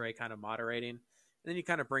 and then Trey kind of moderating. And then you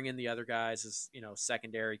kind of bring in the other guys as,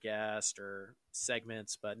 secondary guest or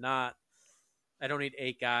segments, but not – I don't need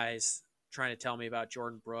 8 guys trying to tell me about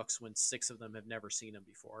Jordan Brooks when 6 of them have never seen him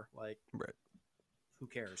before. Like, Right. Who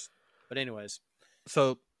cares? But anyways.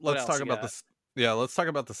 So What let's else talk you about got? this. Yeah, let's talk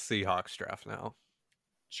about the Seahawks draft now.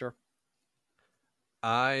 Sure.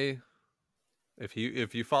 If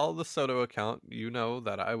you follow the Soto account, you know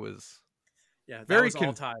that I was Yeah, that Very was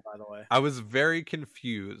all tie, by the way. I was very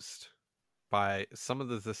confused by some of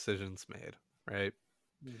the decisions made, right?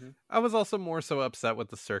 Mm-hmm. I was also more so upset with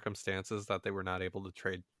the circumstances that they were not able to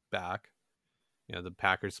trade back. The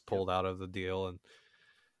Packers pulled out of the deal, and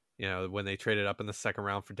when they traded up in the second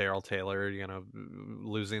round for Darrell Taylor,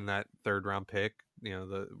 losing that 3rd round pick,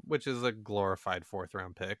 which is a glorified 4th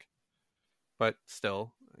round pick, but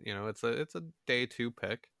still, it's a day 2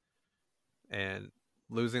 pick, and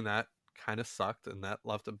losing that kind of sucked, and that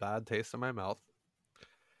left a bad taste in my mouth.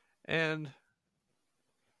 And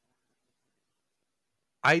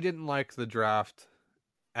I didn't like the draft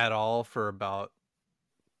at all for about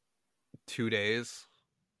 2 days.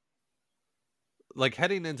 Like,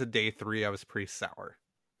 heading into day 3, I was pretty sour.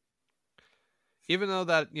 Even though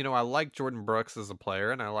that, I like Jordan Brooks as a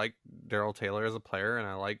player, and I like Darrell Taylor as a player, and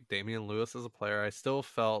I like Damian Lewis as a player, I still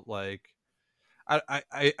felt like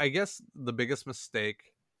I guess the biggest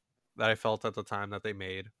mistake that I felt at the time that they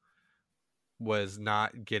made was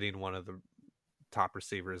not getting one of the top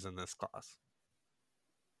receivers in this class,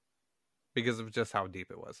 because of just how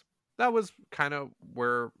deep it was. That was kind of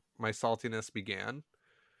where my saltiness began.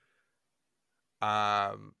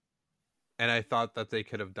 And I thought that they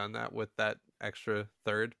could have done that with that extra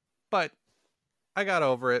 3rd, but I got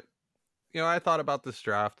over it. I thought about this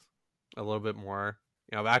draft a little bit more.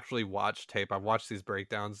 I've actually watched tape. I've watched these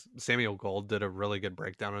breakdowns. Samuel Gold did a really good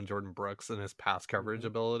breakdown on Jordan Brooks and his pass coverage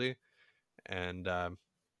ability, and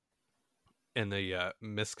the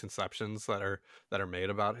misconceptions that are made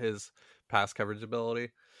about his pass coverage ability.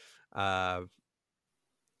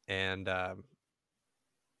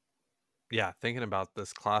 Thinking about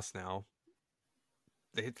this class now,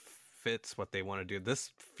 it fits what they want to do.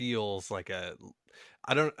 This feels like the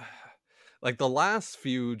last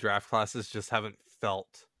few draft classes just haven't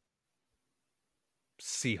felt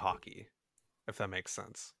Seahawky, if that makes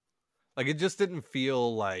sense. Like, it just didn't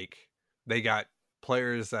feel like they got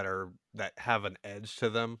players that have an edge to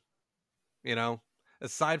them,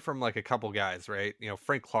 aside from like a couple guys, right?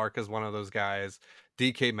 Frank Clark is one of those guys.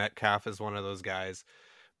 DK Metcalf is one of those guys.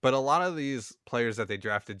 But a lot of these players that they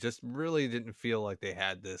drafted just really didn't feel like they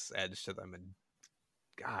had this edge to them. And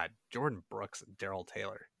God, Jordan Brooks and Darrell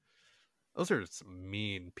Taylor, those are some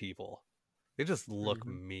mean people. They just look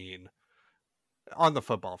mean on the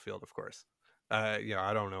football field, of course. I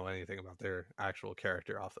don't know anything about their actual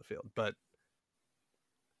character off the field, but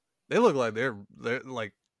they look like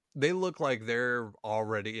they look like they're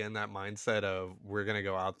already in that mindset of, we're gonna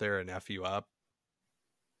go out there and F you up.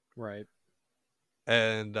 Right.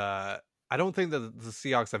 And I don't think that the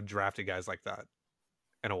Seahawks have drafted guys like that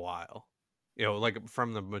in a while. Like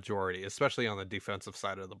from the majority, especially on the defensive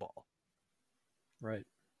side of the ball. Right.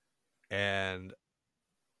 And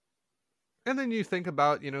then you think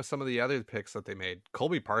about, some of the other picks that they made.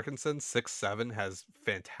 Colby Parkinson, 6'7", has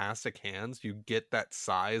fantastic hands. You get that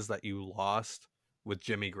size that you lost with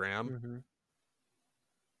Jimmy Graham. Mm-hmm.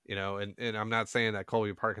 And I'm not saying that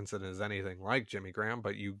Colby Parkinson is anything like Jimmy Graham,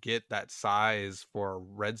 but you get that size for a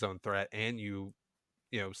red zone threat, and you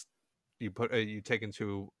take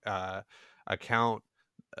into account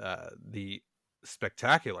the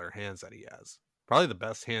spectacular hands that he has. Probably the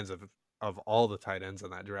best hands of all the tight ends in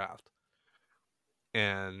that draft.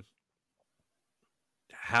 And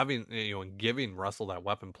having, and giving Russell that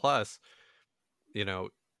weapon, plus, you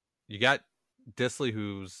got Disley,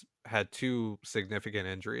 who's had 2 significant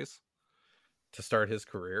injuries to start his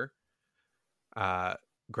career.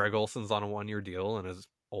 Greg Olson's on a 1-year deal and is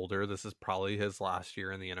older. This is probably his last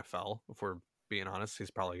year in the NFL. If we're being honest,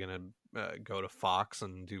 he's probably going to go to Fox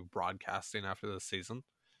and do broadcasting after this season.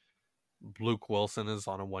 Luke Wilson is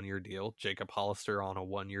on a 1-year deal. Jacob Hollister on a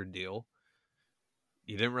 1-year deal.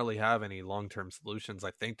 You didn't really have any long-term solutions.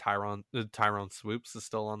 I think Tyrone Swoops is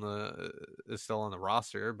still on the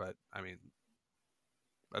roster, but I mean,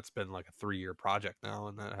 that's been like a 3-year project now,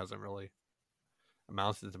 and that hasn't really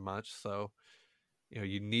amounted to much. So,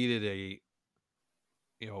 you needed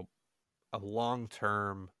a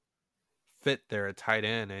long-term fit there at tight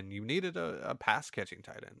end, and you needed a pass-catching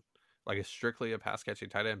tight end, like strictly a pass-catching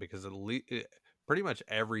tight end, because pretty much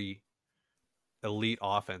every elite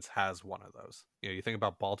offense has one of those. You think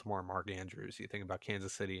about Baltimore, Mark Andrews. You think about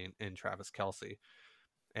Kansas City and Travis Kelce.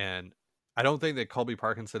 And I don't think that Colby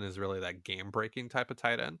Parkinson is really that game-breaking type of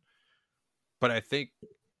tight end, but I think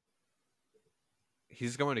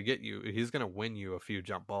he's going to win you a few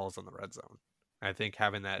jump balls in the red zone. I think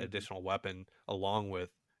having that additional weapon along with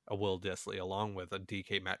a Will Dissly, along with a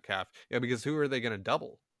DK Metcalf, because who are they going to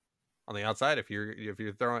double on the outside? If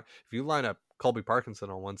you line up Colby Parkinson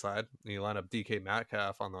on one side and you line up DK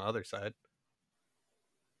Metcalf on the other side,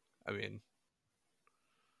 I mean,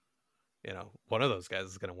 one of those guys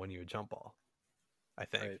is going to win you a jump ball, I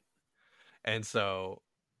think. Right. And so,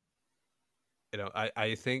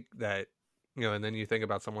 I think that, and then you think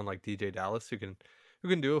about someone like DJ Dallas who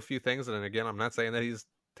can do a few things. And again, I'm not saying that he's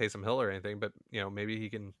Taysom Hill or anything, but maybe he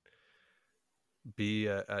can be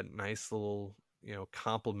a nice little,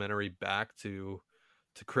 complimentary back to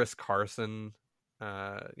Chris Carson,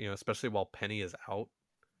 especially while Penny is out.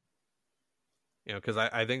 Because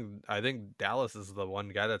I think Dallas is the one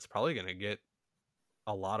guy that's probably going to get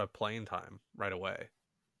a lot of playing time right away,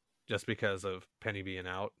 just because of Penny being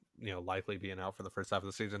out, likely being out for the first half of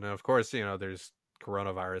the season. And of course, there's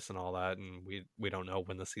coronavirus and all that, and we don't know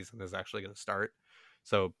when the season is actually going to start.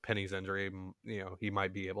 So Penny's injury, he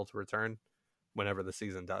might be able to return whenever the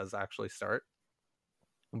season does actually start.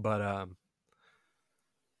 But I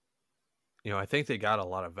think they got a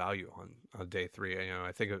lot of value on day 3.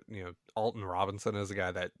 I think Alton Robinson is a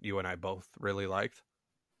guy that you and I both really liked.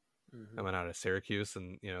 Coming out of Syracuse,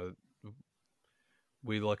 and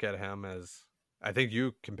we look at him as, I think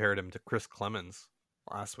you compared him to Chris Clemens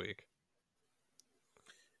last week.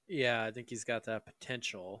 Yeah, I think he's got that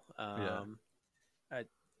potential. I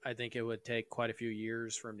think it would take quite a few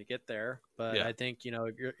years for him to get there, but I think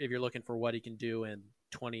if you're looking for what he can do in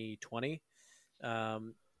 2020, I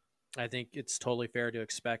think it's totally fair to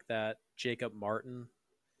expect that Jacob Martin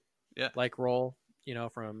like role,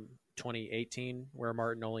 from 2018, where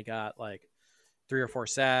Martin only got like 3 or 4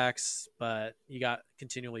 sacks, but he got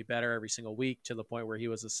continually better every single week to the point where he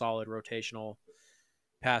was a solid rotational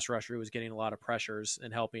pass rusher who was getting a lot of pressures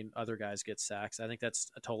and helping other guys get sacks. I think that's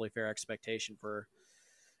a totally fair expectation for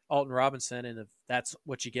Alton Robinson, and if that's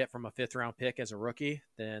what you get from a 5th-round pick as a rookie,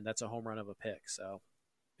 then that's a home run of a pick. So,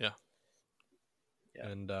 yeah,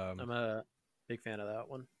 and I'm a big fan of that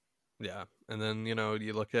one. Yeah, and then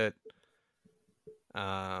you look at,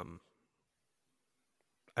 I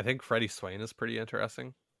think Freddie Swain is pretty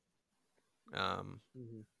interesting. I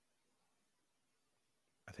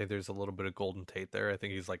think there's a little bit of Golden Tate there. I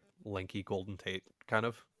think he's like lanky Golden Tate, kind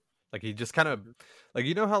of. Like he just kind of, like,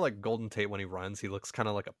 how like Golden Tate when he runs, he looks kind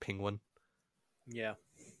of like a penguin. Yeah.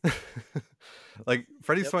 Like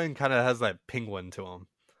Freddie Swain kind of has that penguin to him,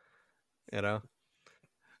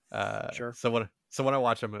 Sure. So when I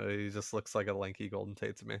watch him, he just looks like a lanky Golden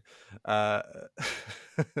Tate to me. And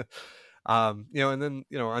then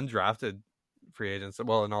undrafted free agents.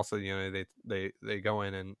 Well, and also they go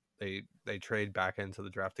in and they trade back into the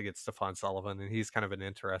draft to get Stephon Sullivan, and he's kind of an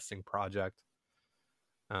interesting project.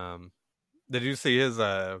 Did you see his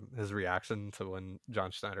reaction to when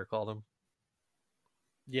John Schneider called him?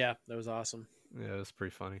 Yeah, that was awesome. Yeah, it was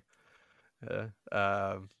pretty funny.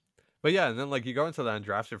 But yeah, and then like you go into the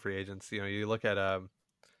undrafted free agents, you look at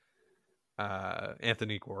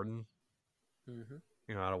Anthony Gordon,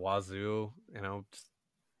 out of Wazoo,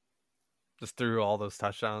 just threw all those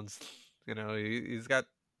touchdowns. He's got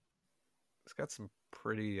some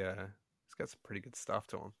pretty good stuff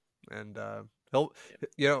to him, and he'll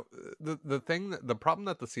the problem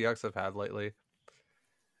that the Seahawks have had lately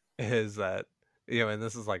is that and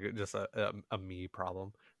this is like just a me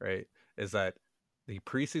problem, right? Is that the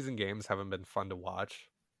preseason games haven't been fun to watch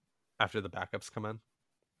after the backups come in,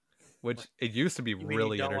 which it used to be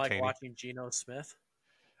really you don't entertaining. Like watching Geno Smith?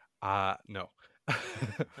 No.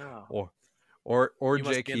 Oh. Or you Jake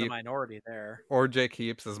must be in the minority there. Or Jake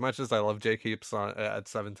Heaps. As much as I love Jake Heaps at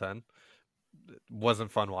 7'10", it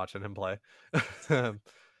wasn't fun watching him play.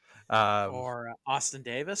 Or Austin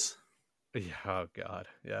Davis. Yeah. Oh God.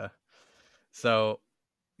 Yeah. So,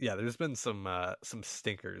 yeah, there's been some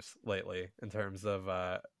stinkers lately in terms of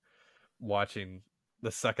watching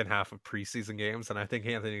the second half of preseason games, and I think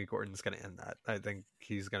Anthony Gordon's going to end that. I think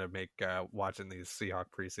he's going to make watching these Seahawks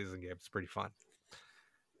preseason games pretty fun.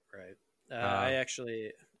 Right.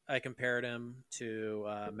 I compared him to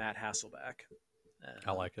Matt Hasselbeck.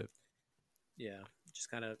 I like it. Yeah, just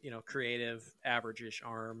kind of creative, average-ish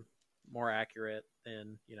arm, more accurate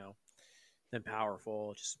than than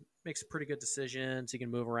powerful. Just makes pretty good decisions. He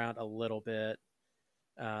can move around a little bit.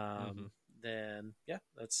 Then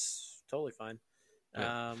that's totally fine.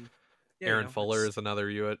 Yeah. Aaron Fuller is another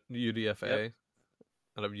UDFA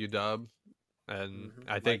out of UW, and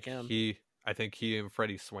I think he and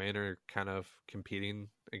Freddie Swain are kind of competing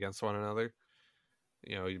against one another.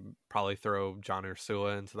 You probably throw John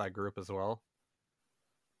Ursua into that group as well.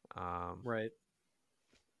 Right.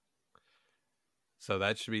 So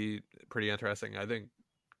that should be pretty interesting. I think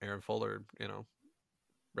Aaron Fuller,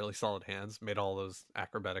 really solid hands, made all those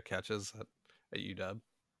acrobatic catches at UW.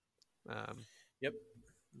 Yep.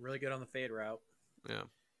 Really good on the fade route. Yeah.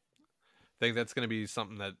 I think that's going to be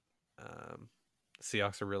something that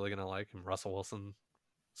Seahawks are really going to like, and Russell Wilson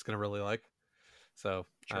is going to really like. So,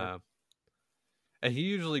 sure. And he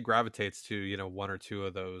usually gravitates to, one or two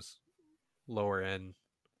of those lower end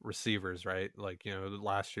receivers, right? Like,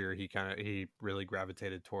 last year he really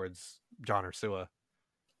gravitated towards John Ursua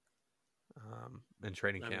in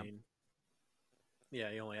training camp. Yeah,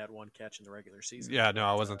 he only had one catch in the regular season. Yeah, no,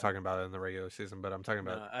 I wasn't talking about it in the regular season, but I'm talking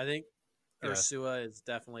about. I think Ursua is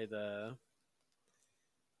definitely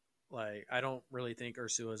I don't really think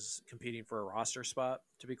Ursua is competing for a roster spot,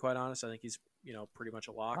 to be quite honest. I think he's, pretty much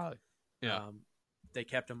a lock. Probably. Yeah. They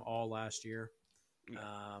kept him all last year.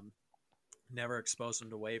 Never exposed him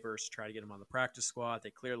to waivers to try to get him on the practice squad.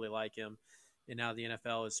 They clearly like him. And now the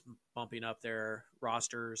NFL is bumping up their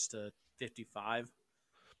rosters to 55.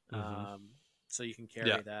 So you can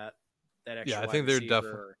carry that extra. Yeah, I think they're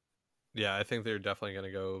definitely. Yeah, I think they're definitely going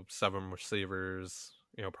to go 7 receivers.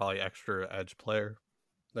 Probably extra edge player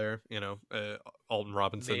there. Alton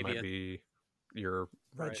Robinson might be your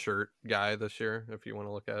red shirt guy this year if you want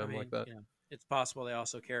to look at him like that. Yeah. It's possible they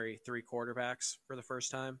also carry 3 quarterbacks for the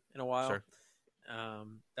first time in a while. Sure.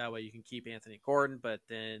 That way you can keep Anthony Gordon, but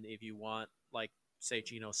then if you want, say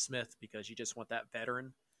Geno Smith, because you just want that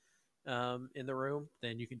veteran in the room,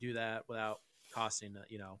 then you can do that without costing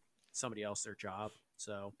somebody else their job.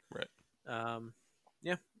 So right. I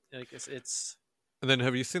guess it's. And then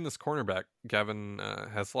have you seen this cornerback, Gavin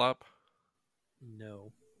Heslop?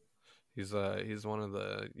 No. He's one of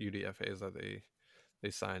the UDFAs that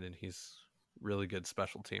they signed, and he's really good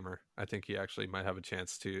special teamer. I think he actually might have a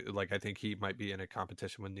chance to, I think he might be in a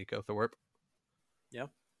competition with Nico Thorpe. Yeah.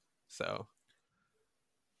 So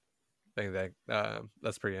I think that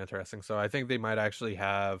that's pretty interesting. So I think they might actually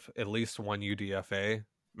have at least one UDFA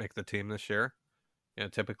make the team this year.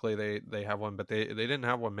 Typically they have one, but they didn't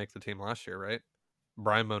have one make the team last year, right?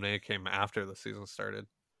 Brian Monet came after the season started.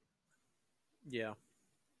 Yeah.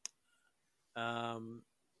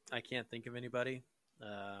 I can't think of anybody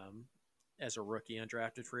as a rookie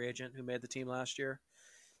undrafted free agent who made the team last year.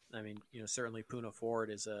 I mean, certainly Poona Ford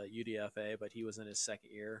is a UDFA, but he was in his second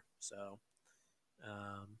year. So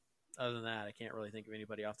other than that, I can't really think of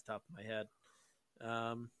anybody off the top of my head.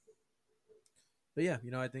 But yeah,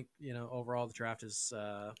 I think, overall the draft is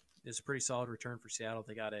a pretty solid return for Seattle.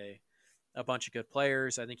 They got a bunch of good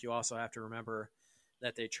players. I think you also have to remember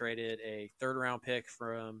that they traded a 3rd-round pick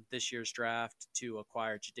from this year's draft to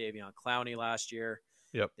acquire Jadeveon Clowney last year.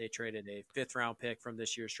 Yep. They traded a 5th-round pick from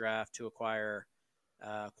this year's draft to acquire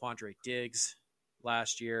Quandre Diggs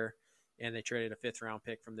last year, and they traded a 5th-round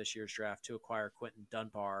pick from this year's draft to acquire Quentin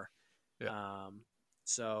Dunbar. Yep.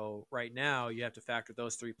 So right now you have to factor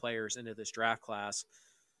those 3 players into this draft class.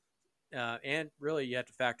 And really you have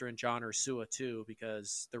to factor in John Ursua too,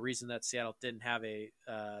 because the reason that Seattle didn't have a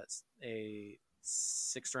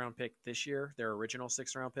 6th-round pick this year, their original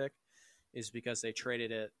 6th-round pick, is because they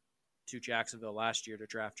traded it to Jacksonville last year to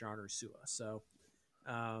draft John Ursua. So,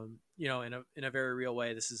 in a very real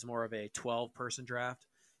way, this is more of a 12-person draft,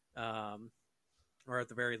 or at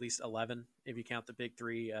the very least 11 if you count the big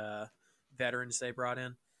 3 veterans they brought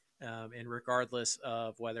in. And regardless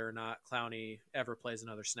of whether or not Clowney ever plays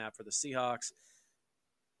another snap for the Seahawks,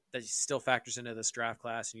 that still factors into this draft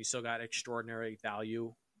class, and you still got extraordinary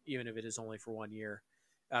value, even if it is only for 1 year,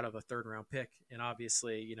 out of a 3rd-round pick. And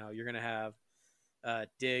obviously, you're going to have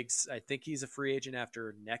Diggs. I think he's a free agent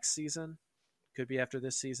after next season. Could be after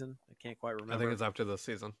this season. I can't quite remember. I think it's after this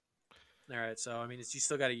season. All right. So, you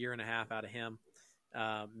still got a year and a half out of him.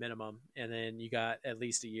 minimum, and then you got at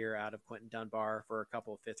least a year out of Quentin Dunbar for a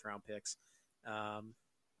couple of 5th-round picks.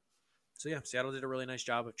 So yeah, Seattle did a really nice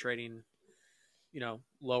job of trading,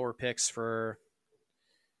 lower picks for,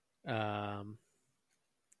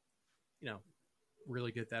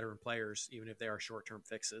 really good veteran players, even if they are short-term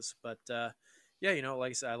fixes. But yeah,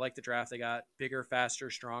 like I said, I like the draft. They got bigger, faster,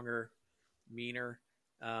 stronger, meaner.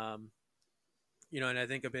 And I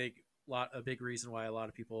think a big reason why a lot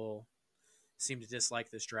of people seem to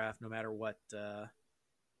dislike this draft, no matter what the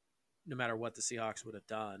Seahawks would have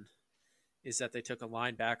done, is that they took a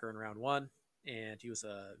linebacker in round 1, and he was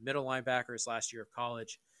a middle linebacker his last year of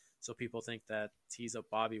college. So people think that he's a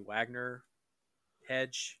Bobby Wagner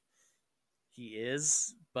hedge. He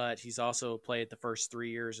is, but he's also played the first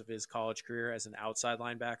 3 years of his college career as an outside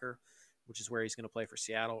linebacker, which is where he's going to play for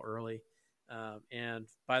Seattle early. And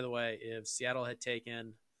by the way, if Seattle had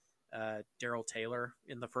taken Darrell Taylor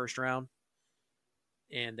in the first round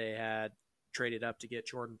and they had traded up to get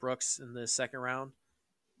Jordan Brooks in the second round,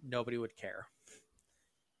 nobody would care.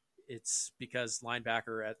 It's because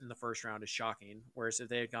linebacker in the first round is shocking. Whereas if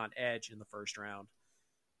they had gone edge in the first round,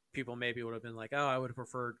 people maybe would have been like, oh, I would have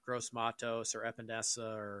preferred Gross Matos or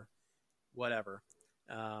Epinesa or whatever.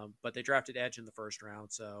 But they drafted edge in the first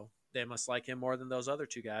round, so they must like him more than those other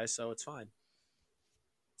 2 guys, so it's fine.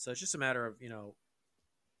 So it's just a matter of,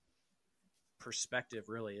 perspective,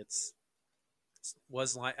 really.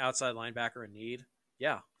 Was outside linebacker in need?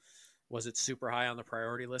 Yeah. Was it super high on the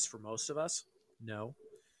priority list for most of us? No.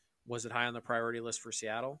 Was it high on the priority list for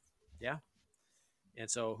Seattle? Yeah. And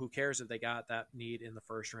so who cares if they got that need in the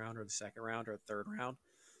first round or the second round or the third round?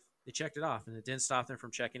 They checked it off, and it didn't stop them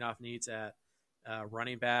from checking off needs at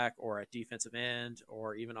running back or at defensive end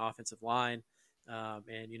or even offensive line. And,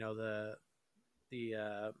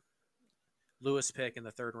 the Lewis pick in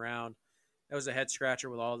the third round, that was a head scratcher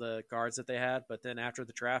with all the guards that they had. But then after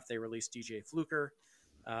the draft, they released DJ Fluker,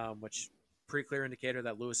 which pretty clear indicator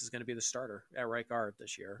that Lewis is going to be the starter at right guard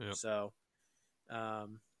this year. Yep. So,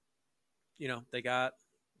 they got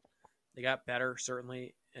better,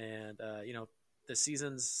 certainly. And, the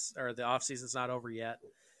off season's not over yet.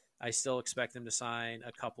 I still expect them to sign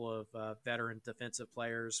a couple of veteran defensive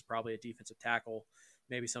players, probably a defensive tackle,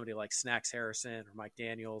 maybe somebody like Snacks Harrison or Mike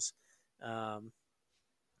Daniels. And,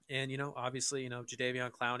 obviously,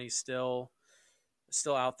 Jadeveon Clowney's still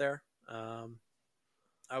out there.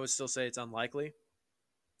 I would still say it's unlikely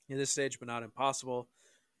in this stage, but not impossible.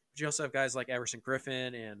 But you also have guys like Everson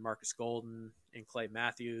Griffin and Marcus Golden and Clay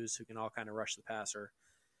Matthews who can all kind of rush the passer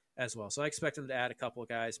as well. So I expect them to add a couple of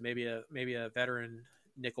guys, maybe a veteran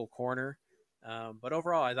nickel corner. But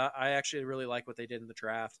overall, I actually really like what they did in the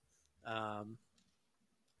draft.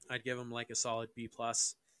 I'd give them like a solid B+.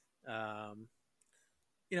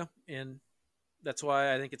 And that's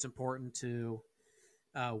why I think it's important to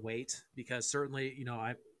wait, because certainly,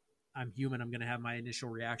 I'm human. I'm going to have my initial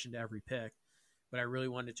reaction to every pick, but I really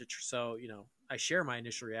wanted to, I share my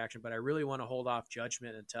initial reaction, but I really want to hold off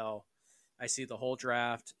judgment until I see the whole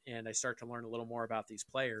draft and I start to learn a little more about these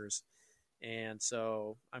players. And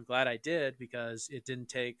so I'm glad I did, because it didn't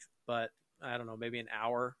take, but I don't know, maybe an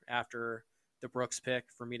hour after the Brooks pick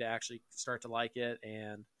for me to actually start to like it.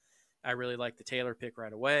 And I really liked the Taylor pick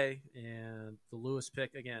right away, and the Lewis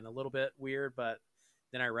pick, again, a little bit weird, but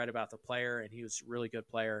then I read about the player, and he was a really good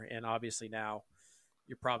player. And obviously now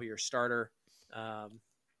you're probably your starter.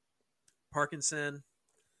 Parkinson,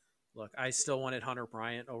 look, I still wanted Hunter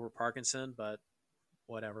Bryant over Parkinson, but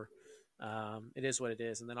whatever. It is what it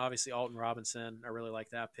is. And then obviously Alton Robinson, I really like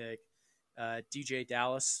that pick. DJ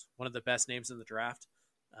Dallas, one of the best names in the draft.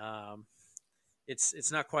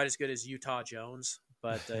 It's not quite as good as Utah Jones,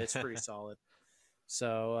 but it's pretty solid.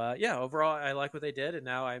 So overall, I like what they did, and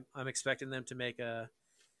now I'm expecting them to make a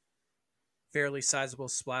fairly sizable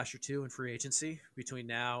splash or two in free agency between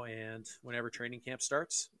now and whenever training camp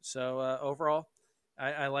starts. So overall,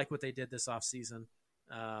 I like what they did this offseason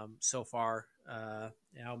so far.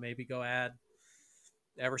 Maybe go add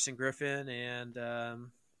Everson Griffin and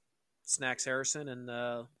Snacks Harrison, and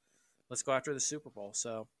let's go after the Super Bowl.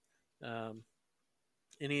 So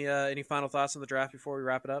any final thoughts on the draft before we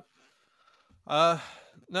wrap it up?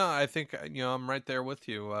 No, I think, I'm right there with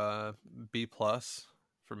you. B+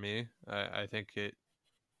 for me. I think it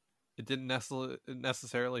didn't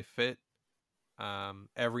necessarily fit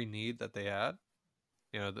every need that they had,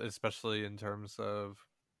 especially in terms of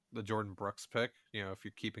the Jordan Brooks pick, if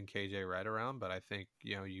you're keeping KJ Wright around. But I think,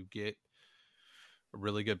 you get a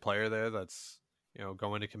really good player there that's,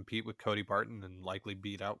 going to compete with Cody Barton and likely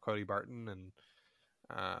beat out Cody Barton and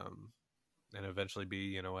eventually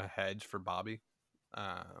be, a hedge for Bobby.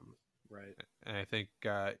 Right. And I think,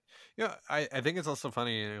 I think it's also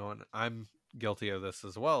funny, and I'm guilty of this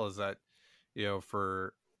as well, is that,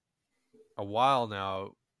 for a while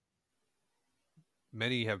now,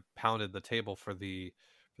 many have pounded the table for the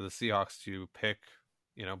Seahawks to pick,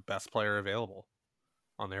 best player available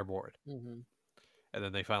on their board. Mm-hmm. And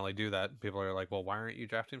then they finally do that. And people are like, well, why aren't you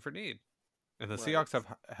drafting for need? And the Right. Seahawks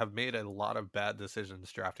have made a lot of bad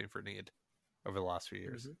decisions drafting for need over the last few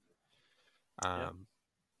years. Mm-hmm.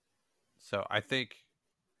 So I think,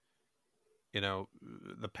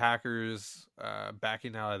 the Packers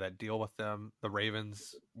backing out of that deal with them, the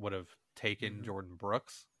Ravens would have taken Jordan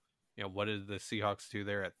Brooks. What did the Seahawks do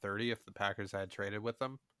there at 30 if the Packers had traded with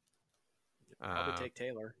them? Probably take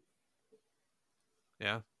Taylor.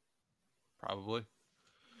 Yeah, probably.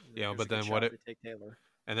 There's but a good then shot they take Taylor.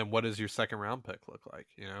 And then what does your second round pick look like?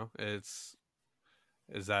 Is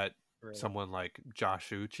that Right. someone like Josh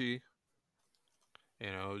Uche?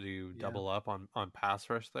 Do you double up on pass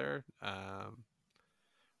rush there?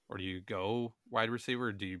 Or do you go wide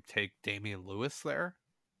receiver? Do you take Damian Lewis there?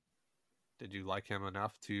 Did you like him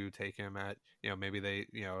enough to take him at, maybe they,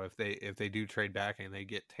 if they do trade back and they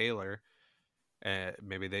get Taylor,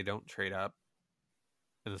 maybe they don't trade up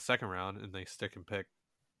in the second round and they stick and pick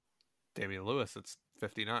Damian Lewis. It's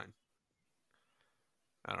 59.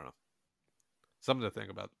 I don't know. Something to think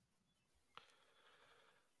about.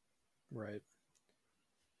 Right.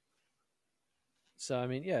 So, I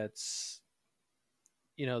mean, yeah, it's,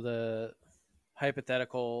 the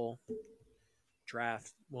hypothetical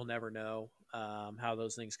draft, we'll never know how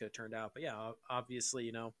those things could have turned out. But yeah,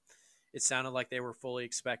 obviously, it sounded like they were fully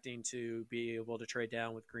expecting to be able to trade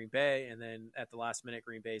down with Green Bay. And then at the last minute,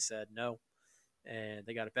 Green Bay said no. And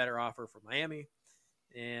they got a better offer from Miami.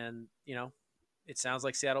 And, it sounds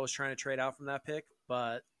like Seattle was trying to trade out from that pick.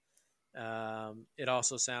 But it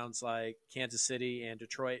also sounds like Kansas City and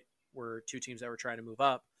Detroit were two teams that were trying to move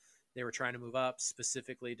up. They were trying to move up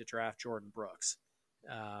specifically to draft Jordan Brooks.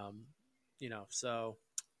 So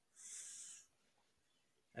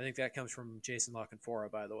I think that comes from Jason La Canfora,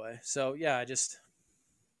 by the way. So yeah,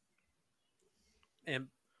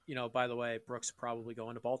 by the way, Brooks probably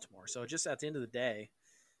going to Baltimore. So just at the end of the day,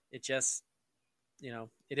 it just, it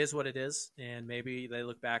is what it is. And maybe they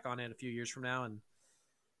look back on it a few years from now and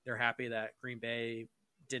they're happy that Green Bay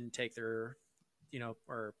didn't take their,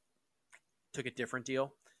 or took a different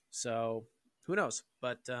deal. So who knows?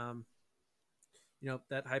 But, that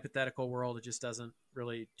hypothetical world, it just doesn't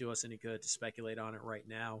really do us any good to speculate on it right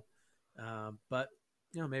now. But,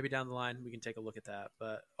 maybe down the line we can take a look at that.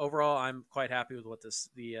 But overall, I'm quite happy with what the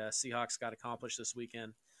Seahawks got accomplished this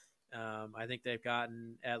weekend. I think they've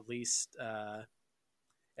gotten at least 3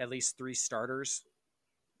 starters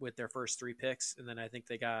with their first 3 picks. And then I think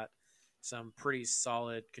they got some pretty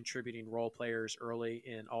solid contributing role players early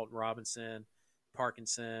in Alton Robinson,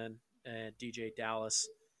 Parkinson, and DJ Dallas.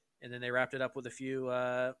 And then they wrapped it up with a few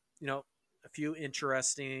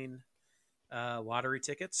interesting lottery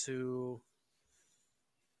tickets who,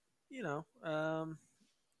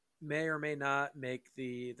 may or may not make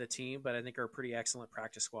the team, but I think are pretty excellent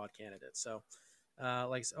practice squad candidates. So,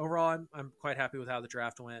 overall, I'm quite happy with how the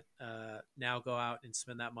draft went. Now go out and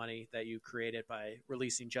spend that money that you created by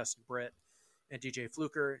releasing Justin Britt and DJ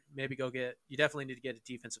Fluker. Maybe you definitely need to get a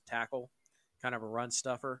defensive tackle, kind of a run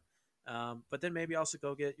stuffer. But then maybe also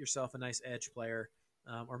go get yourself a nice edge player,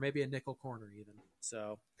 or maybe a nickel corner even.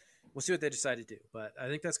 So we'll see what they decide to do. But I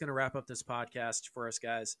think that's going to wrap up this podcast for us,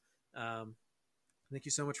 guys. Thank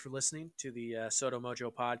you so much for listening to the Soto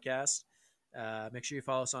Mojo podcast. Make sure you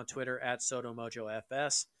follow us on Twitter at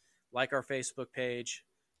SotoMojoFS. Like our Facebook page.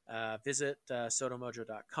 Visit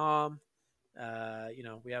sotomojo.com.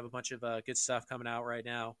 We have a bunch of good stuff coming out right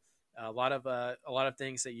now. A lot of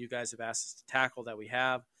things that you guys have asked us to tackle that we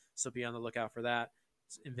have. So be on the lookout for that.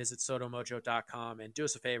 And visit sotomojo.com and do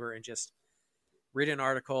us a favor and just read an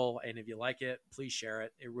article. And if you like it, please share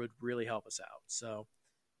it. It would really help us out. So,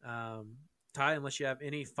 Ty, unless you have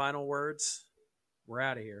any final words, we're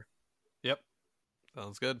out of here. Yep.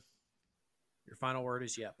 Sounds good. Your final word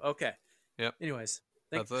is yep. Okay. Yep. Anyways,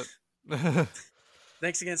 that's it.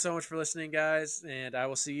 Thanks again so much for listening, guys. And I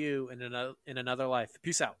will see you in another life.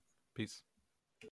 Peace out. Peace.